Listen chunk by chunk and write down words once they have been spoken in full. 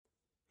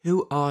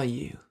"Who are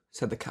you?"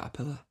 said the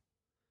caterpillar.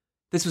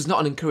 This was not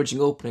an encouraging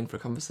opening for a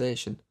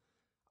conversation.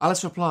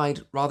 Alice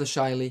replied, rather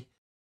shyly,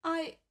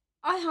 I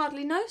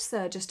hardly know,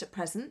 sir, just at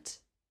present.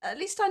 At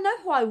least I know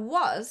who I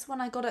was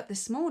when I got up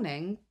this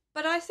morning,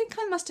 but I think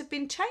I must have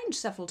been changed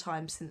several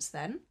times since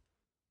then.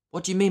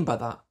 "What do you mean by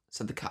that?"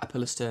 said the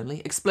caterpillar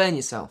sternly. "Explain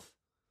yourself."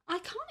 I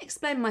can't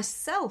explain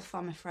myself,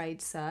 I'm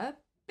afraid, sir,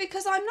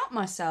 because I'm not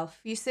myself,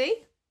 you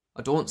see.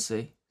 "I don't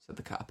see," said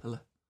the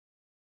caterpillar.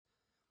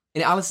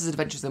 In Alice's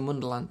Adventures in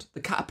Wonderland,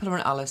 the caterpillar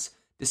and Alice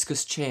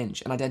discuss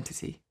change and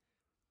identity.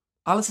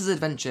 Alice's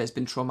adventure has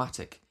been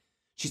traumatic.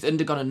 She's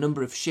undergone a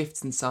number of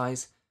shifts in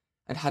size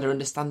and had her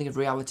understanding of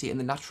reality and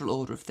the natural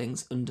order of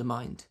things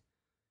undermined.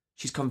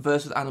 She's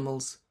conversed with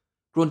animals,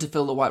 grown to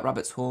fill the White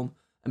Rabbit's home,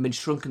 and been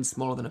shrunken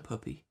smaller than a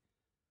puppy.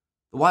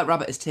 The White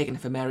Rabbit has taken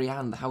her for Mary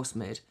Ann, the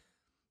housemaid,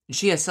 and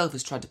she herself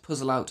has tried to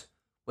puzzle out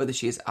whether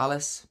she is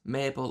Alice,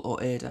 Mabel,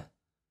 or Ada.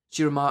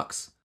 She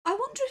remarks, I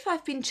wonder if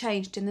I've been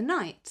changed in the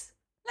night.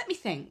 Let me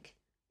think.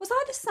 Was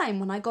I the same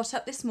when I got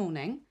up this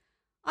morning?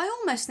 I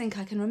almost think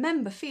I can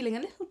remember feeling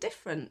a little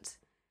different.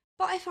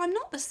 But if I'm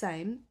not the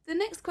same, the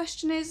next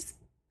question is,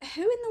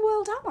 who in the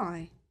world am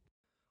I?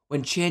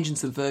 When change and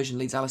subversion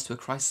leads Alice to a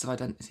crisis of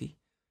identity,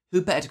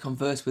 who better to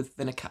converse with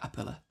than a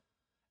caterpillar?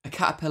 A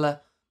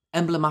caterpillar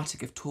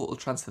emblematic of total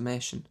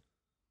transformation.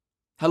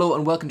 Hello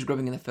and welcome to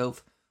Grubbing in the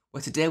Filth,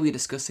 where today we are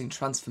discussing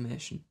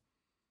transformation.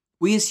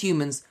 We as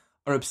humans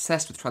are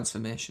obsessed with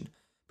transformation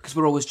because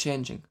we're always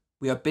changing.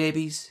 We are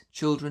babies,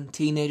 children,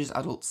 teenagers,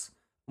 adults,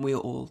 and we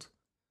are old.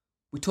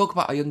 We talk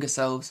about our younger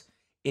selves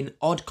in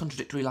odd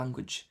contradictory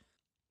language.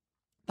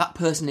 That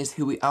person is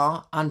who we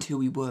are and who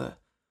we were,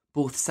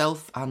 both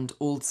self and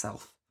old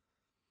self.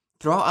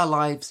 Throughout our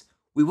lives,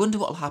 we wonder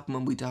what will happen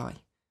when we die,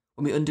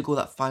 when we undergo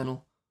that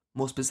final,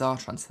 most bizarre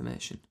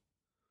transformation.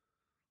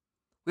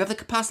 We have the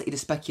capacity to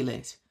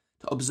speculate,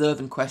 to observe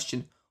and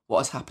question what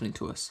is happening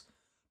to us,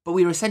 but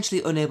we are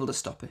essentially unable to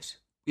stop it.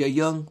 We are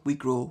young, we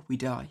grow, we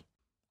die.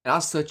 And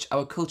as such,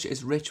 our culture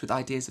is rich with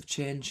ideas of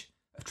change,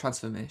 of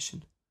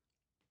transformation.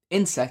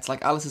 Insects,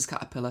 like Alice's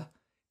caterpillar,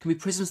 can be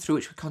prisms through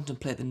which we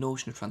contemplate the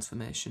notion of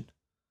transformation.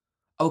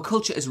 Our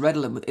culture is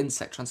redolent with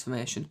insect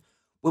transformation.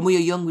 When we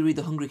are young, we read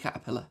The Hungry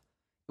Caterpillar,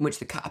 in which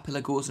the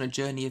caterpillar goes on a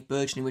journey of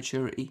burgeoning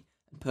maturity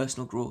and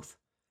personal growth,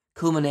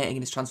 culminating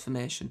in his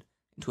transformation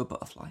into a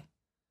butterfly.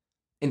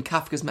 In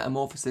Kafka's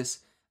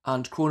Metamorphosis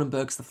and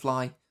Cronenberg's The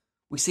Fly,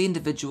 we see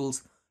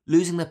individuals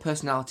losing their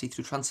personality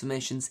through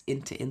transformations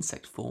into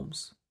insect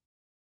forms.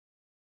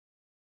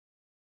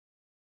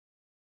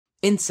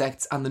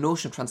 Insects and the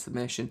notion of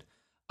transformation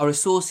are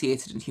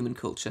associated in human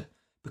culture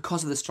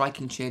because of the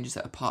striking changes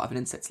that are part of an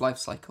insect's life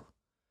cycle.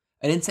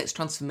 An insect's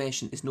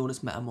transformation is known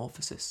as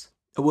metamorphosis,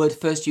 a word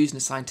first used in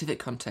a scientific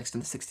context in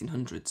the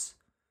 1600s.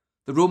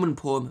 The Roman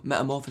poem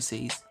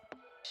Metamorphoses,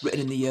 written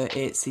in the year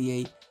 8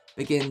 CE,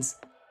 begins,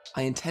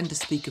 "I intend to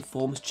speak of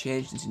forms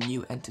changed into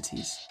new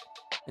entities."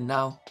 And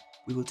now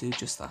we will do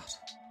just that.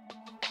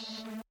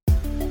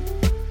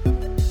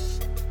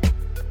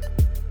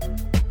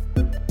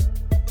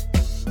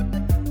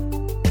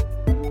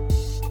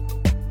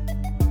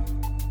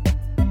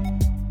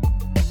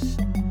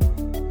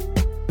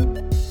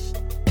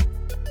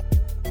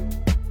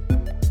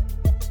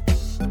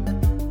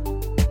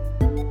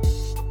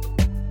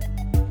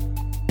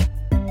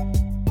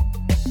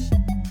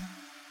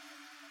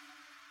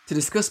 To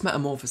discuss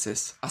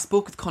metamorphosis, I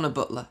spoke with Connor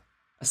Butler,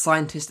 a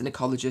scientist and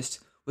ecologist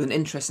with an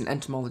interest in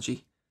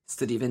entomology, the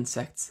study of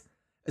insects,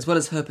 as well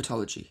as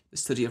herpetology, the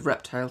study of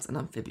reptiles and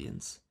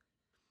amphibians.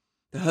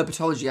 The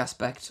herpetology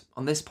aspect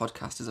on this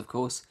podcast is, of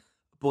course,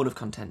 a bone of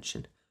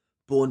contention,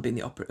 bone being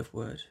the operative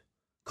word.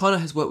 Connor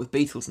has worked with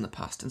beetles in the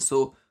past, and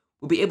so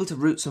we'll be able to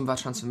root some of our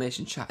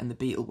transformation chat in the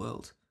beetle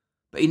world.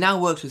 But he now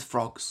works with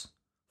frogs.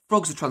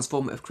 Frogs are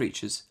transformative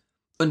creatures,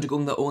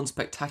 undergoing their own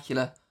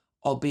spectacular,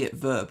 albeit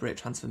vertebrate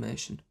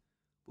transformation.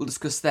 We'll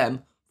discuss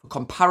them for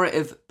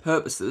comparative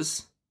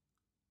purposes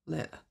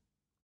later.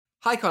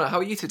 Hi Connor, how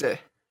are you today?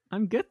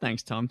 I'm good,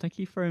 thanks, Tom. Thank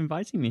you for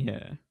inviting me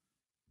here.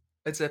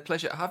 It's a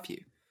pleasure to have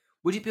you.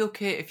 Would it be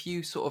okay if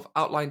you sort of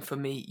outline for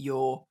me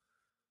your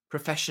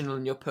professional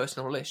and your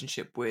personal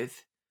relationship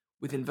with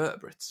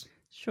invertebrates?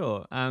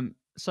 Sure.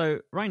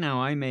 So right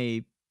now I'm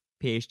a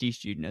PhD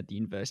student at the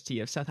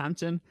University of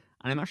Southampton,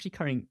 and I'm actually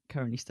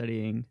currently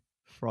studying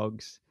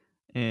frogs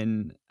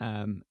in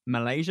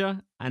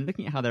Malaysia and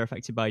looking at how they're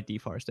affected by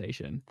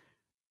deforestation.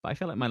 But I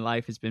feel like my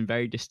life has been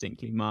very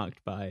distinctly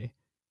marked by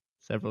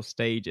several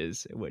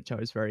stages at which I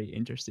was very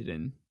interested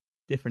in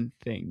different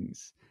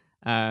things.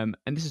 And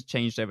this has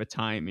changed over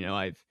time. You know,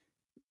 I've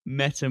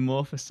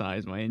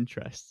metamorphosized my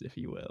interests, if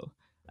you will.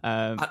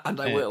 And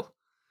I will.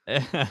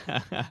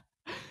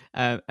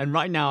 And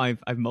right now I've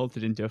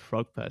molted into a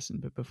frog person,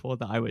 but before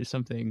that I was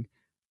something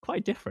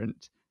quite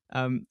different.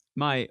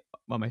 My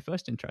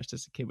first interest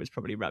as a kid was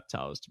probably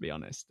reptiles, to be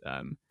honest.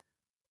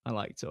 I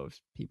liked sort of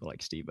people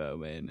like Steve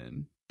Irwin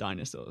and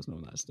dinosaurs and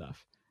all that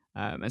stuff.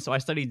 And so I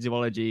studied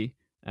zoology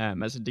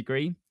as a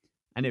degree,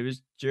 and it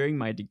was during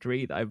my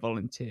degree that I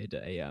volunteered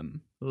at a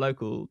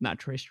local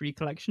natural history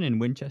collection in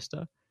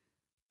Winchester.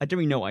 I didn't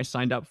really know what I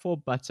signed up for,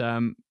 but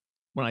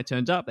when I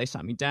turned up, they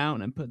sat me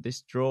down and put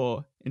this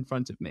drawer in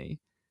front of me.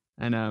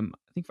 And I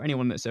think for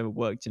anyone that's ever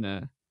worked in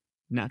a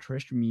natural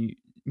history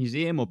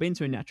museum or been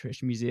to a natural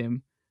history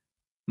museum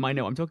might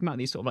know I'm talking about.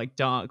 These sort of like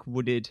dark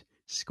wooded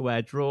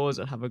square drawers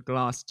that have a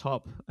glass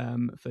top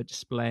for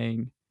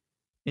displaying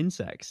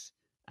insects.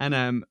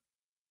 And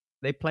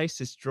they placed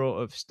this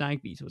drawer of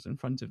stag beetles in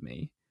front of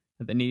me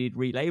that needed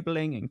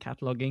relabeling and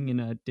cataloging in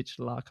a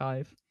digital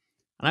archive.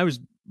 And I was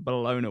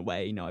blown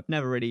away. You know, I've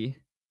never really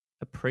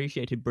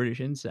appreciated British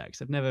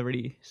insects. I've never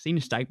really seen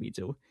a stag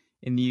beetle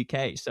in the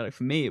UK. So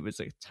for me, it was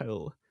a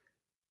total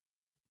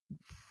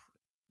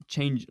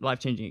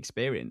life-changing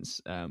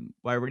experience where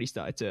I really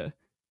started to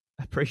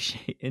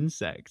appreciate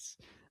insects.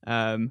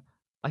 I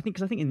think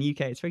in the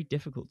UK, it's very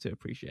difficult to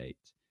appreciate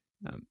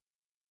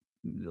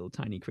little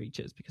tiny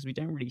creatures because we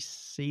don't really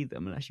see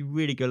them unless you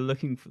really go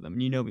looking for them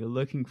and you know what you're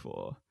looking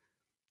for.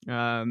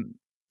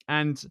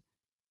 And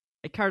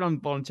I carried on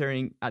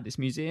volunteering at this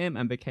museum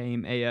and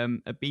became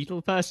a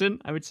beetle person,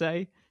 I would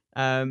say.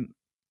 And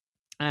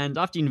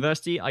after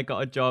university, I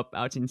got a job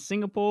out in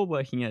Singapore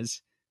working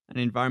as an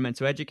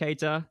environmental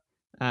educator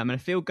and a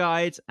field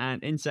guide.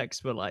 And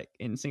insects were like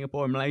in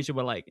Singapore and Malaysia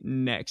were like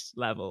next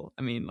level.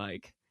 I mean,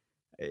 like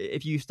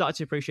if you start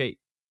to appreciate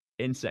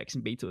insects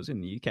and beetles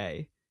in the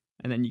UK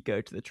and then you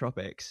go to the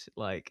tropics,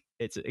 like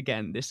it's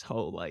again this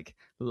whole like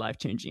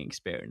life-changing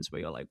experience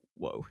where you're like,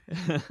 whoa.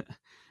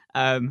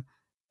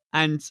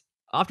 And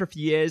after a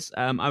few years,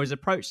 I was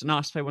approached and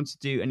asked if I wanted to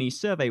do any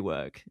survey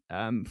work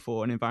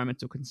for an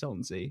environmental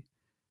consultancy.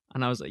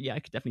 And I was like, yeah, I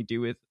could definitely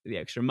do with the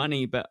extra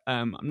money, but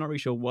I'm not really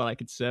sure what I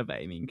could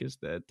survey. I mean, because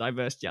the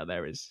diversity out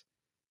there is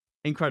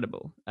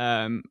incredible.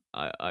 I'm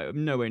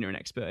nowhere near an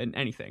expert in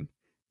anything.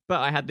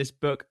 But I had this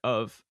book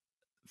of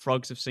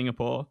frogs of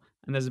Singapore,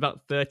 and there's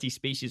about 30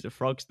 species of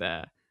frogs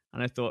there.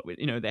 And I thought,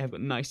 you know, they have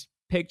got nice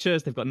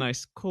pictures, they've got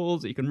nice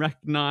calls that you can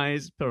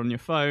recognize, put on your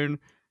phone.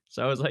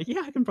 So I was like,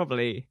 yeah, I can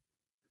probably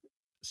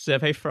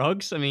survey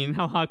frogs. I mean,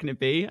 how hard can it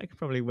be? I could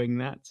probably wing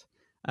that.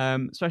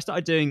 So I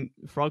started doing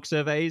frog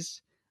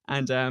surveys,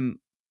 and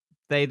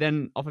they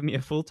then offered me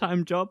a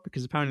full-time job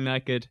because apparently I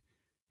could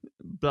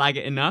blag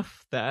it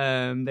enough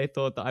that they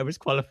thought that I was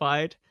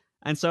qualified.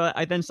 And so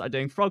I then started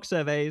doing frog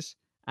surveys,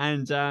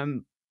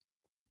 and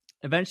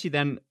eventually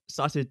then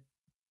started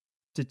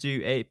to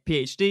do a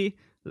PhD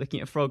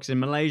looking at frogs in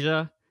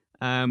Malaysia,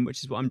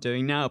 which is what I'm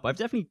doing now. But I've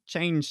definitely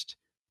changed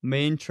my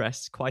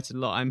interests quite a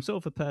lot. I'm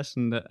sort of a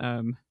person that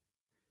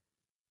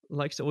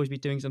likes to always be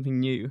doing something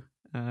new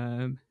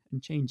and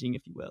changing,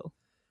 if you will.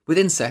 With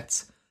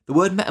insects, the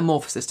word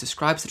metamorphosis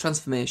describes the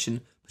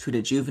transformation between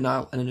a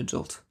juvenile and an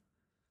adult.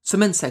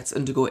 Some insects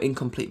undergo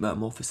incomplete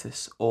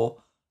metamorphosis,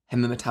 or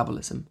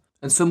hemimetabolism,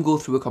 and some go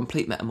through a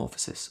complete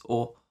metamorphosis,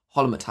 or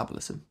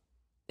holometabolism.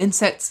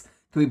 Insects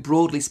can be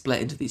broadly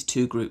split into these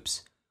two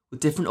groups, with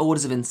different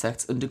orders of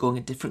insects undergoing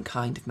a different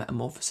kind of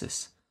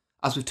metamorphosis,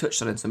 as we've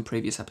touched on in some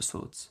previous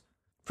episodes.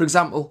 For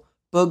example,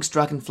 bugs,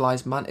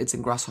 dragonflies, mantids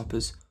and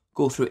grasshoppers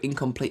go through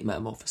incomplete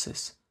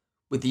metamorphosis,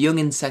 with the young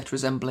insect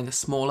resembling a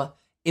smaller,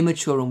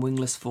 immature and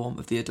wingless form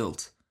of the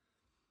adult.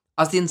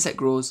 As the insect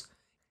grows,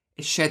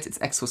 it sheds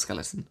its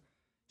exoskeleton,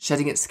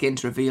 shedding its skin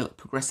to reveal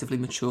progressively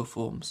mature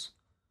forms.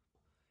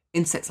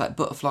 Insects like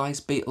butterflies,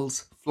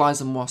 beetles,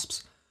 flies and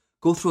wasps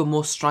go through a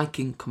more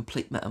striking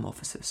complete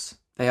metamorphosis.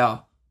 They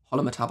are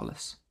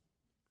holometabolous.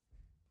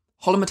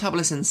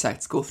 Holometabolous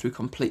insects go through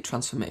complete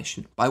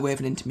transformation by way of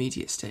an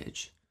intermediate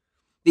stage.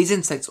 These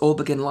insects all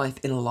begin life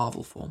in a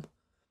larval form.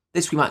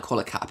 This we might call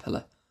a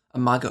caterpillar, a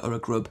maggot or a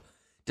grub,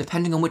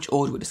 depending on which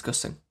order we're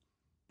discussing.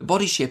 The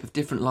body shape of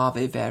different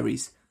larvae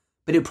varies,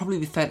 but it would probably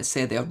be fair to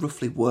say they are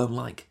roughly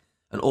worm-like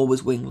and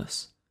always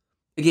wingless.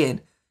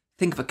 Again,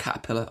 think of a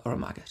caterpillar or a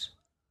maggot.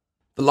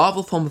 The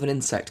larval form of an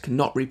insect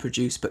cannot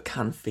reproduce but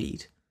can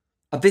feed.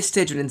 At this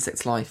stage of an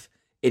insect's life,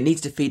 it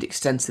needs to feed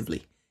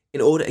extensively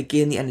in order to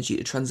gain the energy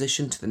to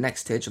transition to the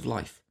next stage of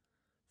life.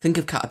 Think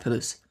of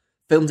caterpillars,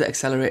 filmed at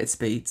accelerated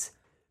speeds,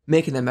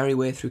 making their merry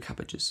way through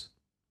cabbages.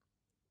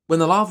 When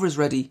the larva is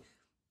ready,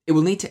 it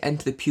will need to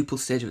enter the pupal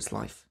stage of its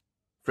life.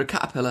 For a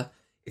caterpillar,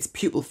 its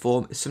pupal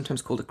form is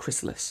sometimes called a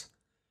chrysalis.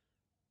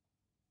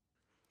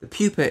 The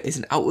pupa is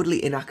an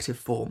outwardly inactive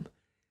form,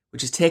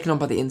 which is taken on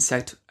by the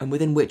insect and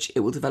within which it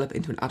will develop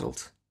into an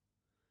adult.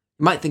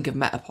 You might think of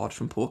Metapod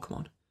from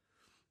Pokemon.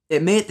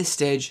 It may at this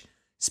stage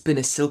spin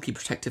a silky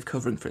protective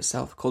covering for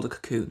itself called a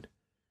cocoon.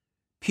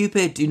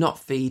 Pupae do not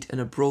feed and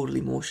are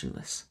broadly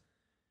motionless.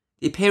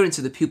 The appearance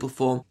of the pupal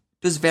form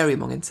does vary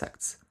among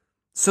insects.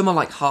 Some are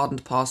like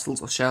hardened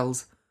parcels or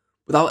shells,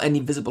 without any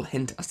visible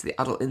hint as to the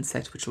adult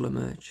insect which will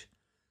emerge.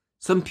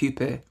 Some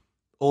pupae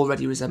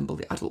already resemble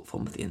the adult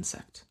form of the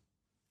insect.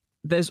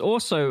 There's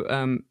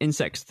also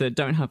insects that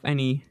don't have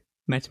any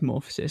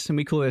metamorphosis, and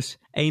we call this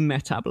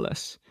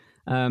ametabolous.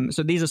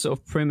 So these are sort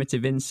of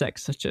primitive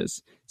insects such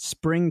as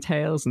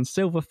springtails and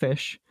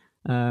silverfish.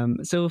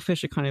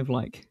 Silverfish are kind of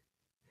like,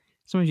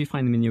 sometimes you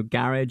find them in your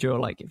garage, or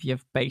like if you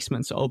have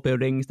basements or old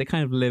buildings, they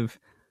kind of live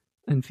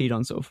and feed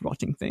on sort of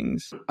rotting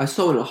things. I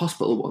saw one at a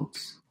hospital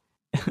once.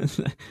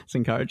 it's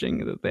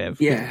encouraging that they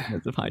have Yeah.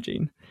 methods of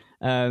hygiene.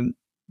 But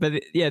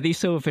these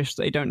silverfish,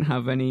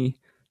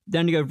 they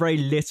undergo very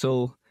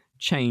little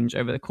change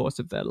over the course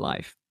of their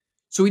life.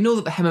 So we know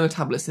that the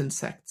hemimetabolous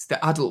insects,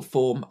 the adult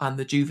form and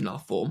the juvenile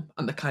form,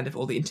 and the kind of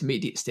all the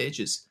intermediate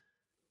stages,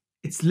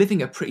 it's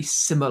living a pretty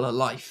similar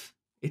life.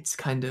 It's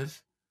kind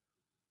of,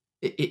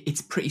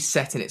 it's pretty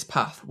set in its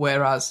path.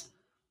 Whereas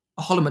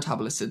a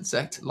holometabolous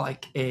insect,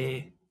 like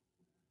a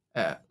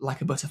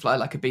butterfly,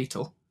 like a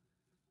beetle,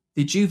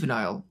 the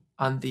juvenile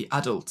and the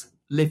adult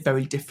live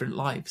very different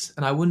lives.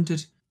 And I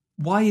wondered,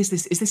 why is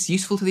this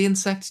useful to the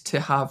insect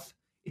to have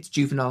its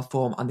juvenile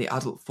form and the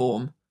adult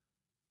form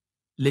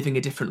living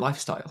a different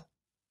lifestyle?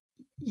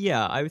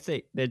 Yeah, I would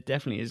say there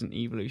definitely is an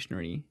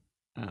evolutionary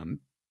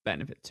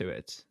benefit to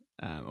it,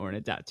 or an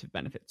adaptive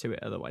benefit to it.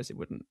 Otherwise, it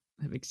wouldn't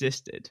have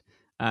existed.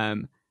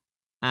 And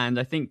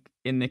I think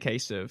in the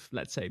case of,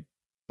 let's say,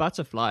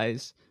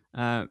 butterflies,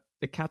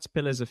 the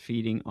caterpillars are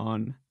feeding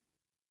on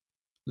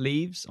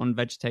leaves, on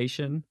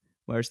vegetation,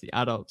 whereas the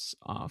adults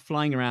are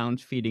flying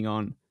around feeding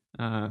on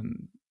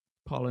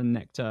pollen,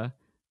 nectar,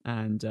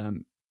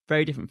 and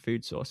very different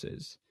food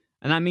sources.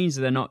 And that means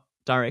that they're not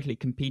directly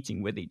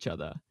competing with each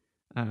other.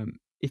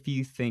 If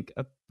you think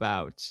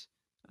about,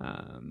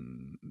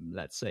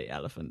 let's say,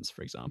 elephants,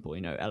 for example,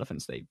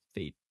 elephants, they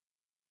feed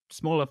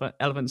small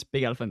elephants,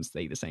 big elephants,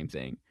 they eat the same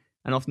thing.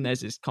 And often there's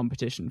this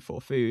competition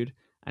for food,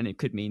 and it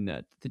could mean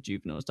that the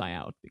juveniles die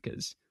out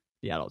because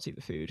the adults eat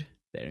the food,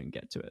 they don't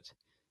get to it.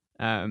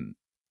 And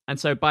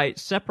so by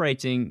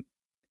separating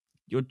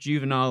your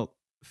juvenile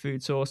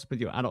food source with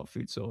your adult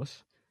food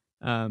source,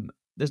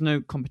 there's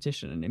no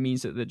competition, and it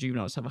means that the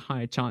juveniles have a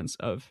higher chance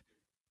of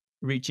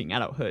reaching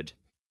adulthood.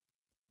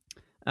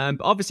 But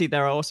obviously,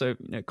 there are also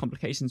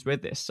complications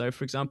with this. So,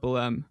 for example,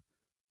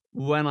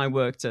 when I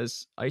used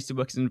to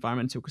work as an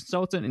environmental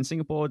consultant in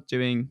Singapore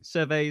doing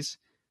surveys,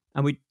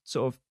 and we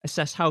sort of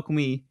assess how can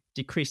we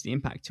decrease the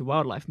impact to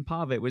wildlife. And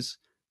part of it was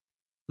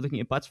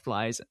looking at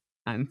butterflies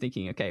and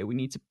thinking, okay, we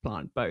need to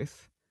plant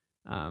both,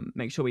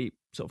 make sure we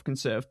sort of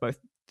conserve both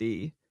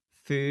the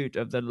food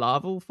of the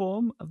larval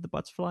form of the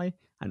butterfly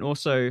and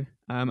also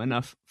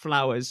enough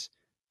flowers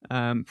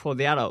for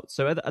the adults.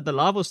 So at the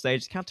larval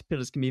stage,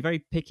 caterpillars can be very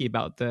picky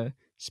about the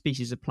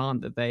species of plant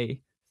that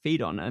they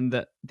feed on and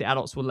that the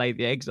adults will lay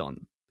the eggs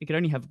on. They could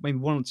only have maybe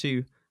one or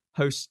two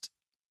host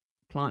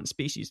plant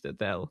species that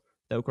they'll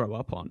grow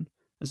up on.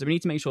 And so we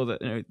need to make sure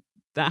that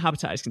that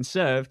habitat is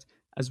conserved,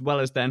 as well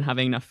as then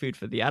having enough food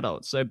for the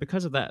adults. So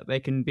because of that, they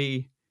can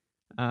be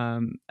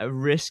a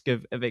risk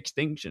of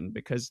extinction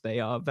because they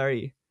are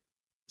very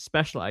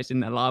specialized in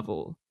their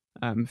larval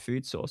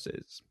food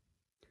sources.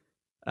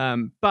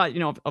 But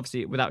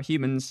obviously without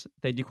humans,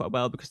 they do quite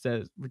well because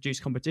there's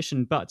reduced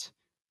competition. But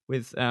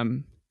with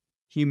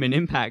human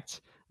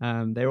impact,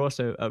 they're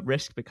also at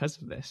risk because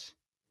of this.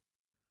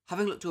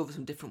 Having looked over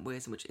some different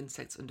ways in which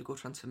insects undergo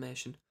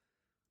transformation,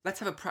 let's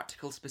have a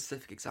practical,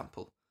 specific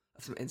example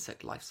of some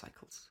insect life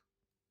cycles.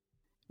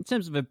 In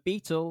terms of a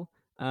beetle,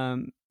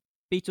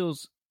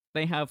 beetles,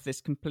 they have this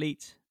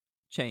complete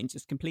change,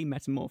 this complete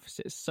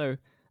metamorphosis. So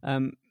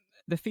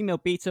the female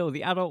beetle,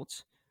 the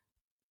adult,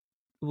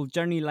 will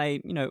generally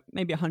lay,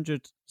 maybe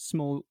 100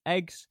 small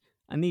eggs,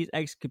 and these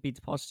eggs could be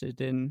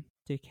deposited in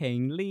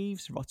decaying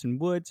leaves, rotten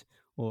wood,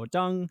 or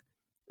dung.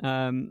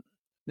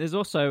 There's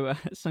also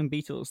some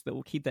beetles that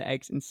will keep their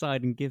eggs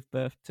inside and give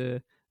birth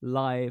to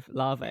live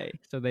larvae.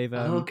 So they've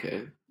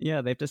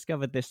they've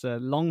discovered this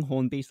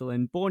longhorn beetle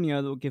in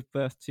Borneo that will give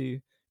birth to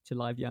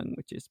live young,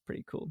 which is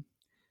pretty cool.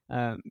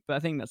 But I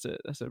think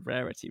that's a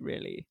rarity,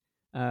 really.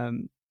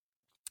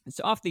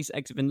 So after these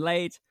eggs have been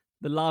laid,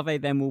 the larvae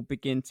then will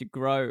begin to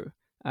grow.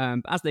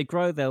 As they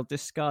grow, they'll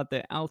discard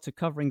the outer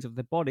coverings of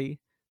the body,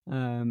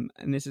 and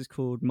this is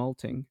called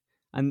molting.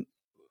 And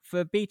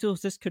for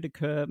beetles, this could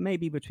occur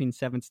maybe between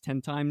 7 to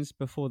 10 times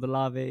before the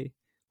larvae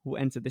will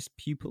enter this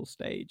pupal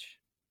stage.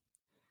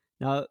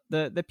 Now,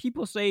 the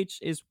pupal stage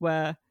is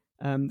where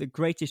the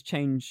greatest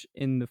change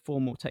in the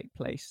form will take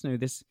place.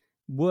 This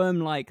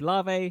worm-like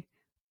larvae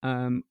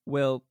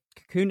will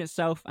cocoon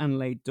itself and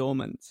lay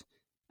dormant,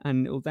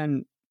 and it will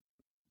then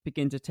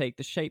begin to take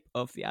the shape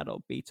of the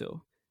adult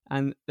beetle.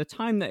 And the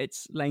time that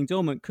it's laying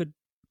dormant could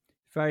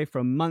vary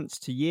from months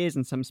to years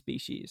in some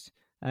species.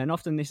 And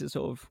often this is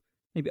sort of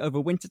maybe over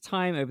winter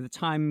time, over the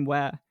time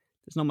where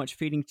there's not much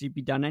feeding to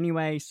be done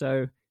anyway.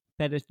 So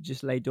better to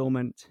just lay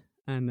dormant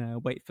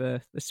and wait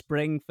for the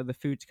spring for the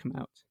food to come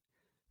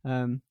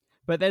out.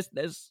 But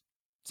there's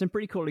some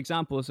pretty cool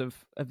examples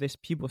of this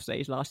pupal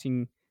stage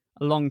lasting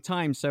a long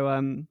time.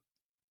 So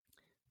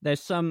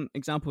there's some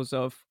examples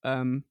of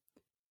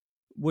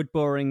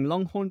wood-boring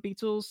longhorn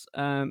beetles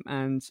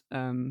and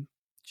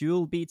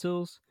jewel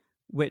beetles,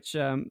 which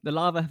the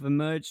larvae have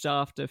emerged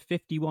after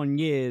 51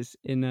 years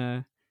in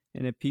a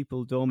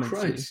pupal dormancy.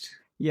 Christ.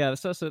 Yeah,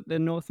 so that's the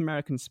North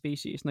American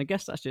species, and I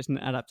guess that's just an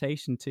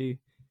adaptation to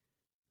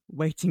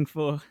waiting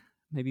for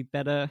maybe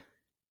better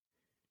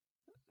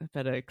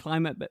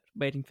climate, but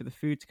waiting for the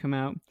food to come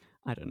out.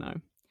 I don't know.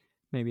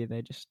 Maybe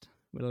they just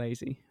were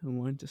lazy and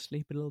wanted to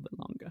sleep a little bit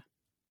longer.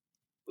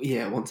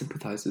 Yeah, one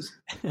sympathizes.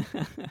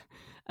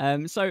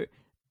 So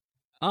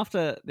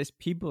after this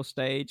pupal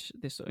stage,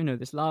 this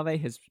larvae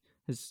has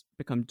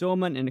become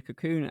dormant in a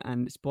cocoon,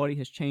 and its body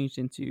has changed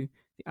into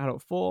the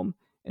adult form.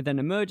 It then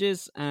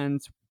emerges,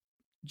 and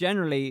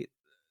generally,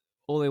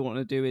 all they want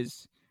to do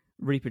is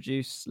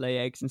reproduce, lay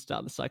eggs, and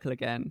start the cycle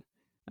again.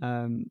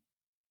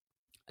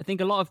 I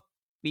think a lot of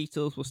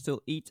beetles will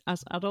still eat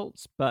as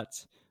adults,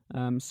 but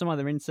some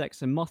other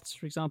insects and moths,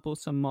 for example,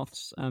 some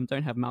moths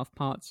don't have mouth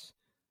parts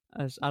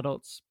as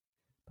adults.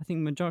 I think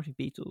the majority of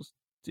beetles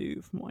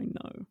do, from what I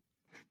know.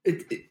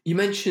 You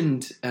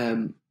mentioned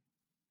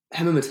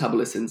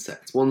hemimetabolous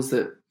insects, ones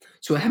that...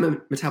 So a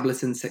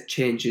hemimetabolous insect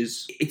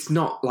changes, it's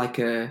not like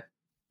a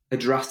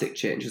drastic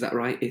change, is that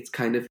right? It's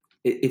kind of...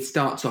 It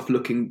starts off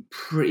looking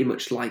pretty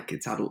much like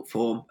its adult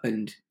form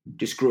and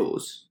just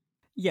grows.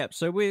 Yep,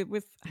 so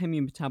with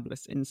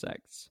hemimetabolous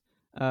insects,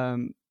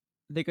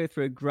 they go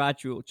through a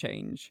gradual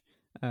change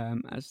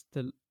as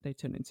they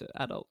turn into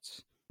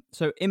adults.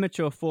 So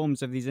immature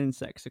forms of these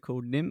insects are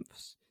called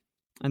nymphs,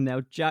 and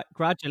they'll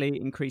gradually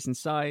increase in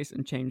size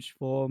and change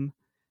form.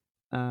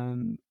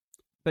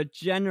 But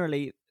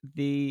generally,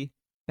 the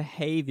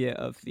behavior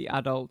of the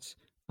adult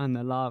and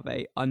the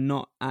larvae are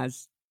not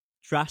as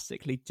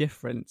drastically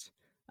different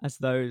as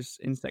those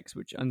insects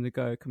which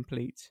undergo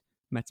complete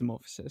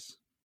metamorphosis.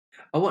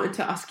 I wanted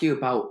to ask you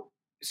about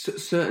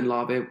certain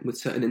larvae with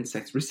certain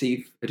insects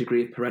receive a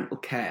degree of parental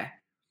care,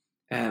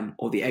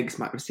 or the eggs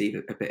might receive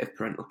a bit of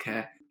parental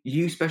care.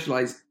 You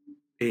specialise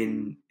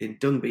in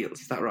dung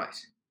beetles, is that right?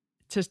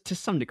 To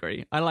some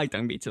degree, I like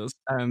dung beetles.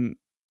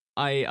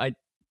 I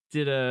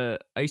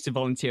used to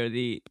volunteer at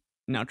the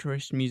Natural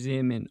History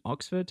Museum in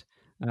Oxford,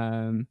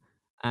 and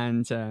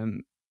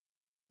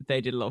they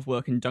did a lot of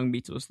work in dung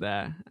beetles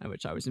there,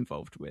 which I was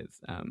involved with,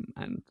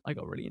 and I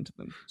got really into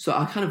them. So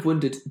I kind of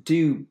wondered,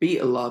 do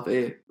beetle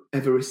larvae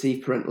ever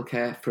receive parental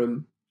care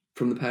from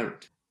the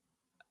parent?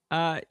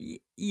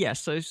 Yeah,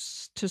 so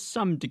to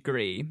some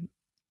degree.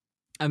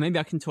 Maybe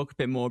I can talk a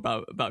bit more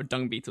about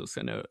dung beetles,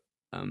 I know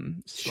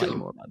slightly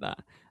more about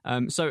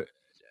that. So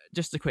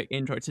just a quick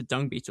intro to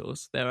dung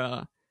beetles. There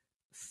are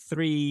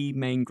three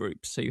main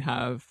groups. So you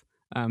have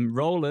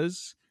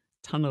rollers,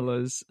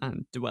 tunnelers,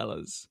 and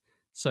dwellers.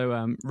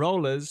 So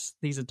rollers,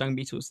 these are dung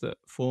beetles that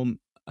form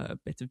a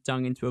bit of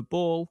dung into a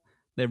ball,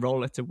 they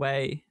roll it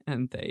away,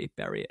 and they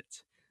bury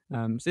it.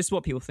 So this is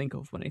what people think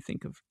of when they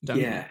think of dung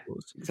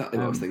beetles. Exactly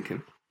what I was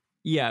thinking.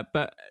 Yeah,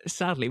 but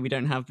sadly we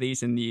don't have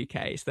these in the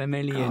UK, so they're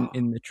mainly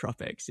in the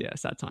tropics,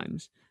 yes, at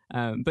times.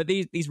 But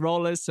these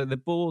rollers, so the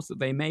balls that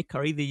they make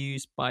are either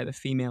used by the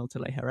female to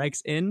lay her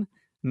eggs in,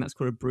 and that's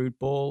called a brood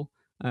ball,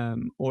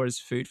 or as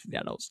food for the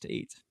adults to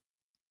eat.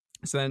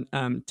 So then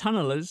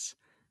tunnelers,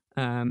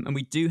 and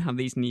we do have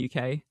these in the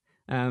UK,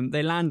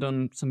 they land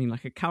on something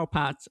like a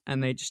cowpat,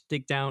 and they just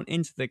dig down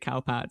into the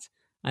cowpat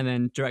and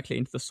then directly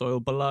into the soil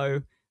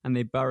below, and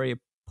they bury a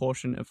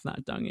portion of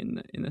that dung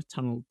in a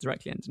tunnel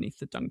directly underneath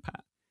the dung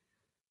pat.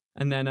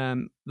 And then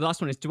the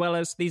last one is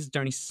dwellers. These are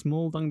only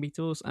small dung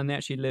beetles, and they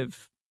actually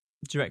live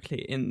directly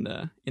in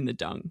the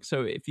dung.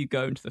 So if you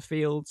go into the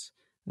fields,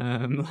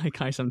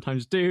 like I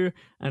sometimes do,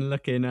 and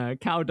look in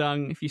cow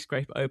dung, if you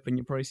scrape it open,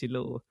 you'll probably see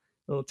little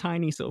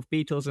tiny sort of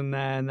beetles in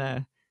there, and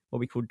they're what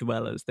we call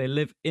dwellers. They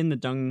live in the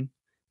dung,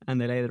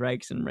 and they lay their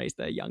eggs and raise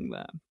their young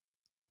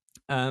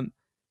there.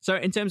 So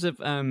in terms of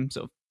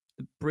sort of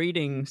the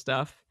breeding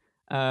stuff,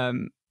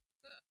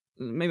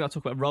 maybe I'll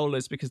talk about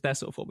rollers, because they're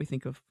sort of what we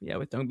think of,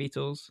 with dung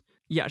beetles.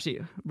 Yeah,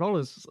 actually,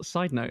 rollers,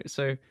 side note.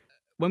 So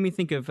when we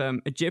think of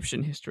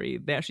Egyptian history,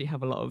 they actually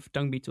have a lot of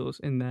dung beetles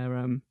in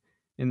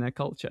their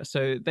culture.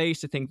 So they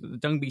used to think that the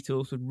dung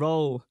beetles would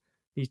roll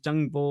these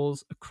dung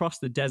balls across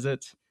the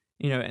desert,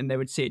 and they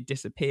would see it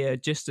disappear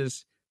just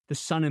as the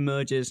sun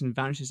emerges and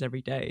vanishes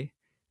every day.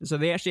 And so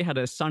they actually had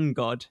a sun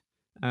god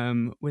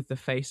with the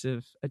face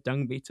of a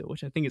dung beetle,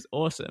 which I think is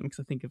awesome, because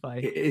I think if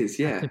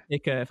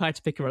I had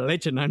to pick a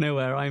religion, I know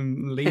where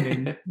I'm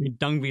leaning.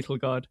 Dung beetle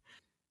god.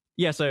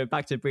 Yeah, so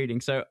back to breeding.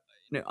 So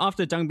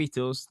after dung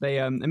beetles, they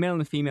a male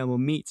and a female will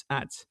meet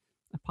at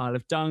a pile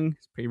of dung.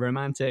 It's pretty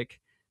romantic,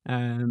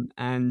 and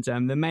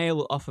the male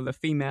will offer the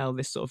female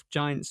this sort of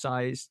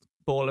giant-sized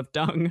ball of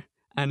dung,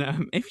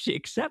 and if she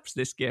accepts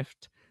this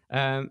gift,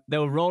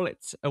 they'll roll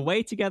it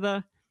away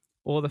together,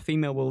 or the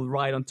female will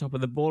ride on top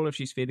of the ball if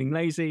she's feeling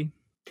lazy.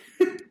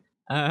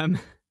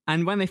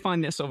 And when they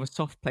find this sort of a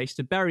soft place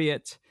to bury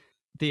it,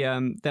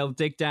 they'll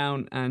dig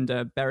down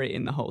and bury it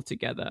in the hole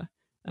together.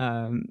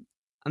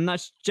 And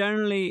that's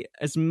generally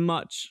as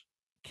much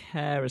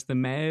care as the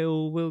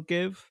male will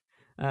give.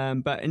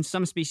 But in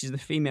some species, the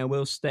female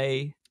will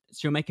stay.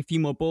 She'll make a few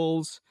more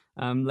balls,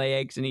 lay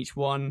eggs in each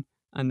one,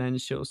 and then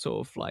she'll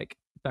sort of like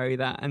bury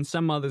that. And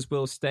some others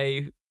will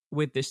stay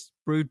with this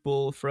brood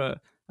ball for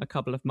a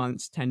couple of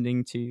months,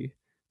 tending to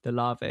the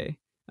larvae.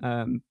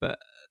 But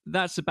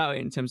that's about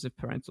it in terms of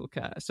parental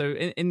care. So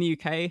in the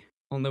UK,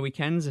 on the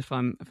weekends, if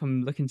I'm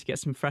looking to get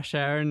some fresh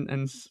air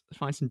and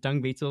find some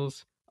dung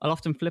beetles, I'll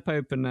often flip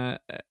open a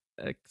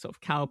sort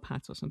of cow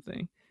pat or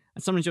something,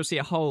 and sometimes you'll see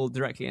a hole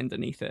directly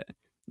underneath it.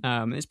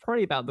 It's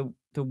probably about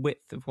the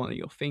width of one of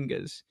your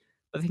fingers,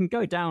 but they can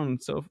go down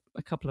sort of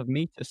a couple of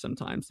meters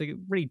sometimes. They get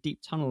really deep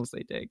tunnels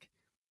they dig.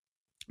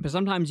 But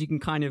sometimes you can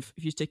kind of,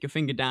 if you stick your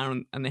finger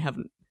down and they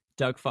haven't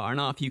dug far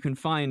enough, you can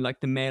find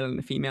like the male and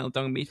the female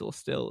dung beetle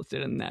still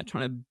sitting there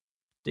trying to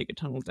dig a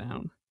tunnel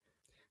down.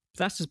 But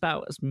that's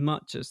about as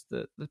much as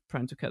the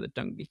parental care that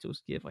dung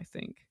beetles give, I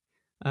think.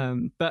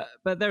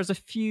 But there's a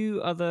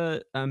few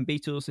other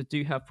beetles that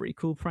do have pretty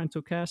cool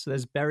parental care. So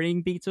there's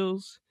burying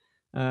beetles.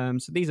 So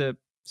these are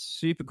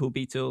super cool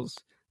beetles,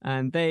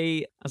 and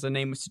they, as the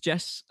name would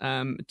suggest,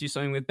 do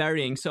something with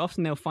burying. So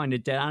often they'll find a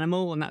dead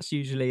animal, and that's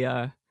usually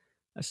a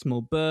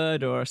small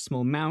bird or a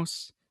small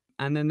mouse,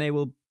 and then a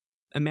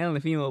male and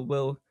a female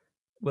will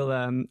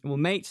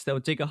mate. They'll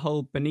dig a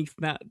hole beneath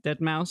that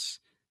dead mouse.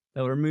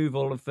 They'll remove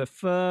all of the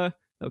fur.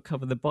 They'll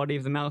cover the body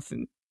of the mouse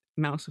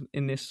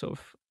in this sort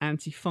of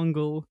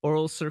antifungal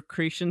oral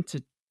secretion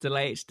to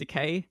delay its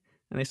decay,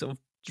 and they sort of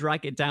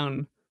drag it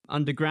down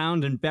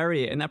underground and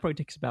bury it, and that probably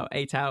takes about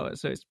 8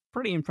 hours. So it's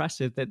pretty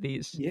impressive that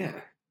these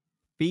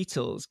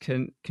beetles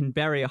can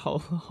bury a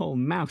whole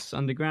mouse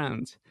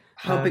underground.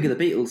 How big are the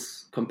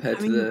beetles compared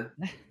to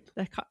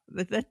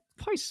they're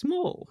quite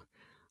small.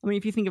 I mean,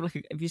 if you think of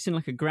if you've seen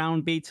like a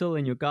ground beetle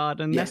in your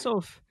garden, they're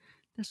sort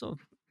of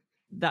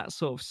that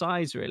sort of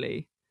size,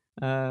 really.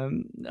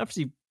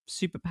 Obviously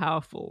super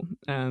powerful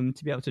to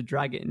be able to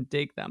drag it and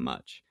dig that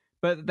much.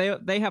 But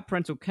they have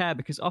parental care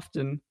because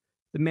often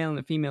the male and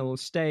the female will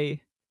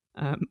stay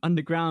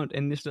underground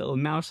in this little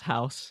mouse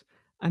house,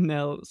 and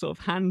they'll sort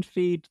of hand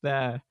feed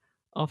their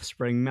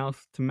offspring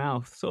mouth to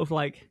mouth, sort of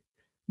like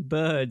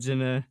birds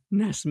in a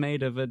nest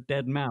made of a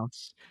dead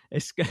mouse.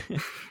 It's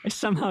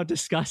somehow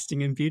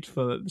disgusting and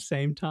beautiful at the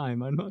same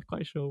time. I'm not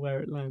quite sure where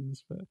it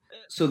lands. But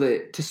so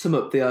to sum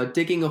up, they are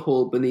digging a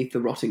hole beneath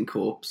the rotting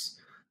corpse,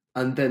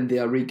 and then they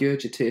are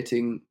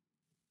regurgitating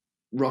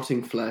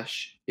rotting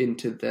flesh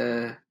into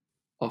their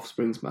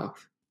offspring's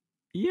mouth.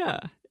 Yeah.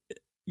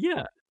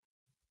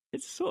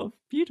 It's sort of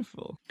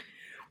beautiful.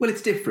 Well,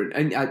 it's different,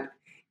 and I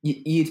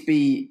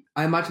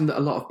imagine that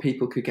a lot of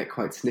people could get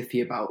quite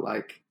sniffy about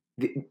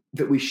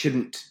that we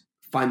shouldn't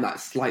find that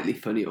slightly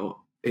funny or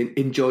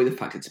enjoy the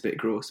fact it's a bit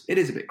gross. It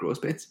is a bit gross,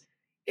 but it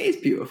is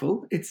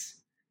beautiful.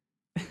 It's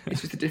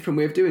just a different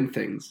way of doing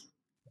things.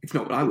 It's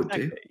not what I would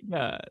do.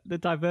 Yeah, the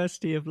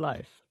diversity of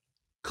life.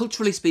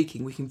 Culturally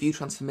speaking, we can view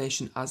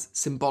transformation as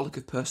symbolic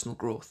of personal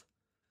growth.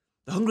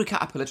 The hungry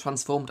caterpillar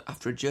transformed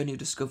after a journey of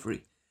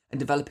discovery and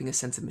developing a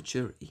sense of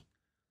maturity.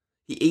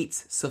 He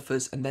eats,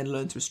 suffers, and then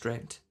learns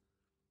restraint.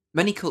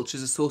 Many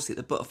cultures associate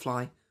the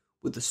butterfly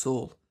with the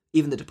soul,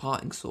 even the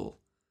departing soul.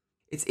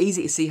 It's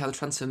easy to see how the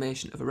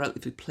transformation of a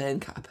relatively plain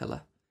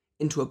caterpillar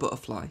into a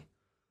butterfly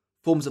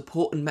forms a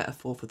potent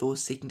metaphor for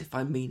those seeking to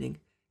find meaning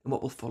in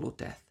what will follow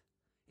death,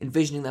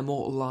 envisioning their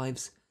mortal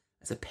lives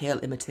as a pale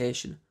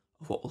imitation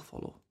of what will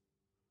follow.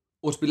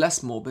 Or to be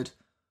less morbid,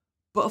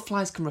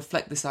 butterflies can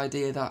reflect this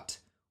idea that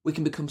we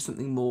can become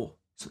something more,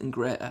 something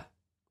greater,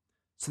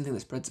 something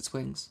that spreads its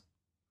wings.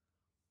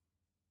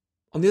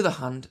 On the other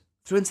hand,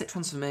 through insect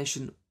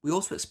transformation, we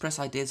also express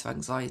ideas of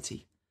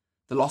anxiety,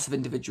 the loss of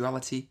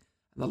individuality,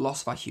 and the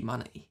loss of our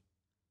humanity.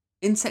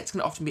 Insects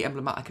can often be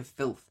emblematic of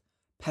filth,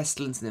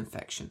 pestilence, and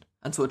infection,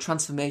 and so a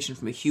transformation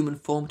from a human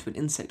form to an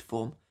insect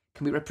form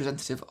can be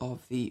representative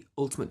of the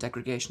ultimate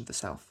degradation of the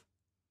self.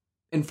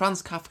 In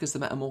Franz Kafka's The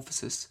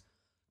Metamorphosis,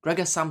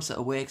 Gregor Samsa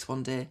awakes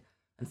one day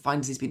and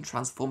finds he's been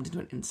transformed into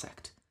an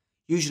insect,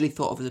 usually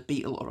thought of as a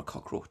beetle or a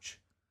cockroach.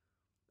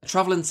 A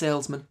travelling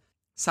salesman,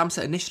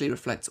 Samsa initially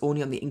reflects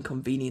only on the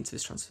inconvenience of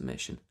his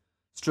transformation,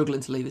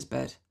 struggling to leave his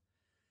bed.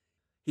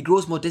 He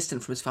grows more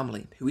distant from his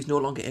family, who he's no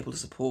longer able to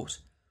support,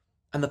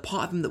 and the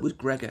part of him that was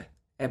Gregor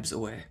ebbs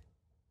away.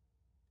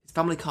 His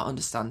family can't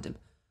understand him,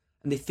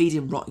 and they feed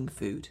him rotting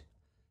food.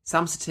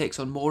 Samsa takes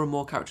on more and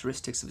more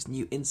characteristics of his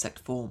new insect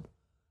form,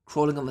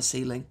 crawling on the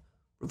ceiling,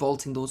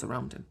 revolting those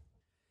around him.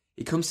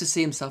 He comes to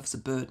see himself as a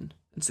burden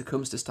and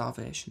succumbs to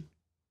starvation.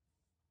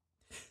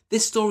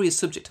 This story is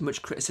subject to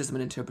much criticism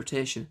and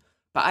interpretation,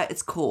 but at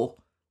its core,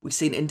 we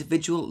see an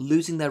individual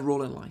losing their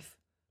role in life,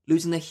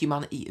 losing their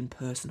humanity and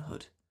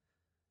personhood.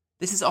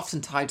 This is often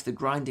tied to the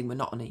grinding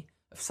monotony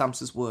of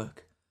Samsa's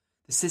work.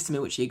 The system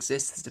in which he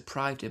exists has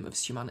deprived him of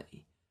his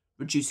humanity,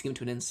 reducing him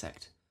to an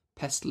insect,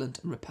 pestilent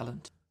and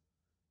repellent.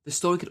 The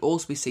story could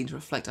also be seen to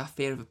reflect our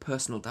fear of a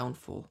personal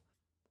downfall,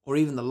 or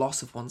even the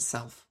loss of one's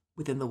self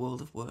within the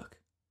world of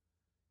work.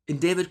 In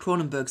David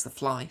Cronenberg's The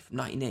Fly from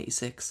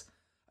 1986,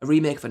 a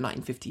remake of a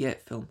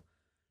 1958 film,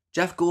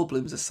 Jeff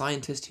Goldblum is a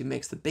scientist who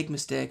makes the big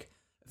mistake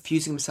of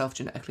fusing himself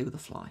genetically with a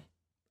fly.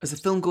 As the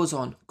film goes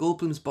on,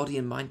 Goldblum's body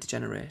and mind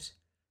degenerate,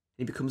 and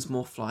he becomes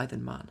more fly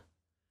than man.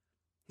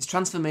 His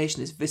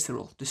transformation is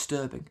visceral,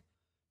 disturbing.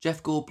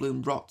 Jeff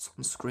Goldblum rots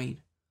on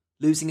screen,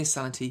 losing his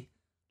sanity,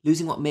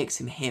 losing what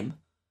makes him him,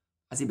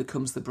 as he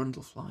becomes the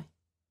Brundlefly.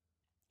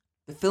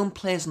 The film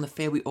plays on the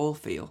fear we all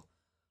feel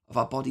of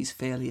our body's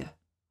failure,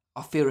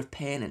 our fear of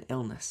pain and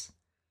illness.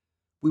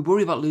 We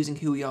worry about losing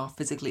who we are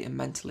physically and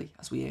mentally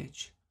as we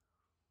age.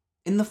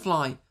 In The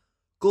Fly,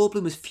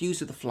 Goldblum is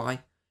fused with a fly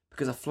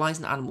because a fly is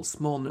an animal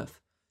small enough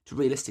to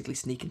realistically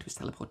sneak into his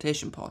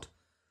teleportation pod,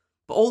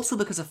 but also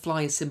because a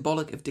fly is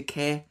symbolic of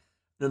decay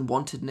and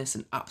unwantedness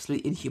and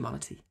absolute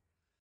inhumanity.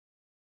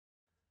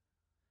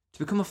 To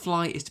become a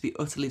fly is to be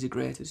utterly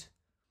degraded.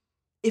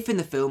 If in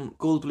the film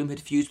Goldblum had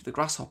fused with a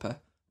grasshopper,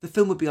 the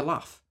film would be a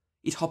laugh.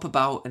 He'd hop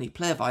about and he'd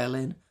play a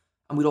violin,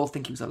 and we'd all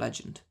think he was a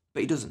legend.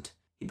 But he doesn't.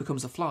 He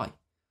becomes a fly.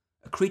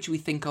 A creature we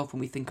think of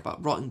when we think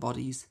about rotting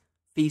bodies,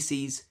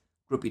 feces,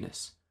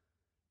 grubbiness.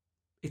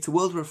 It's a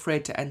world we're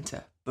afraid to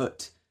enter,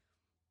 but,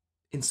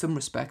 in some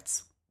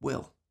respects,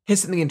 will.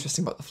 Here's something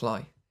interesting about the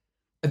fly.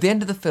 At the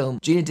end of the film,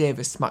 Gina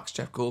Davis smacks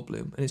Jeff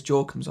Goldblum and his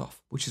jaw comes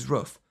off, which is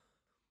rough.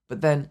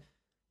 But then,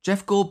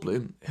 Jeff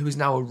Goldblum, who is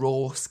now a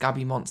raw,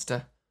 scabby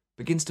monster,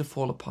 begins to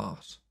fall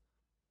apart.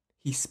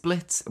 He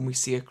splits and we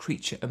see a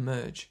creature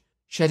emerge,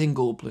 shedding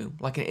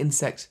Goldblum like an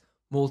insect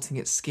molting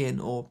its skin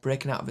or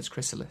breaking out of its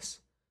chrysalis.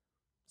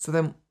 So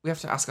then we have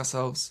to ask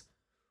ourselves,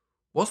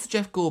 was the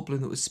Jeff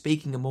Goldblum that was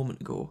speaking a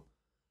moment ago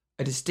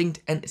a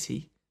distinct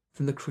entity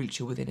from the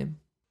creature within him?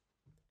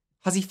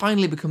 Has he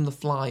finally become the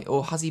fly,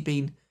 or has he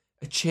been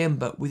a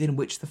chamber within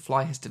which the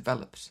fly has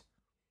developed?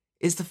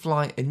 Is the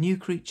fly a new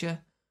creature,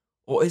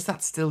 or is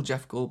that still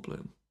Jeff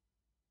Goldblum?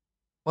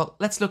 Well,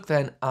 let's look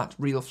then at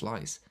real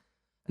flies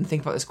and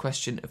think about this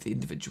question of the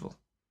individual.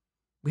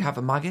 We have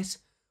a maggot,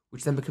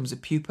 which then becomes a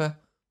pupa,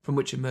 from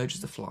which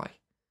emerges the fly.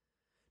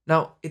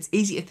 Now, it's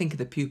easy to think of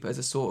the pupa as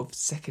a sort of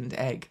second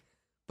egg,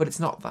 but it's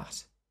not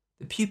that.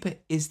 The pupa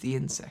is the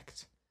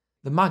insect.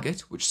 The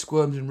maggot, which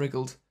squirmed and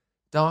wriggled,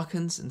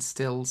 darkens and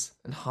stills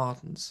and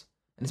hardens,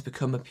 and has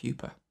become a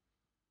pupa.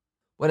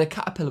 When a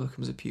caterpillar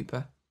becomes a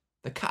pupa,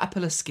 the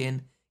caterpillar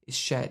skin is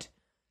shed,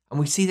 and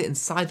we see that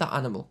inside that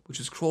animal, which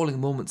was crawling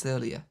moments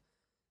earlier,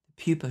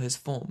 the pupa has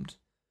formed.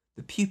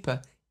 The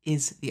pupa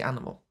is the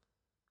animal.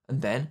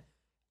 And then,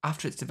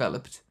 after it's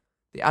developed,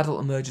 the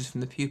adult emerges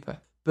from the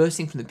pupa,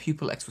 bursting from the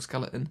pupal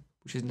exoskeleton,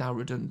 which is now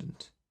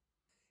redundant.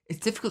 It's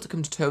difficult to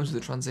come to terms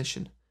with the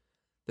transition.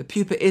 The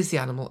pupa is the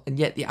animal, and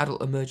yet the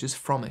adult emerges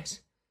from it.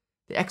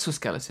 The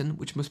exoskeleton,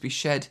 which must be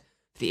shed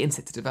for the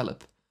insect to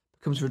develop,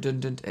 becomes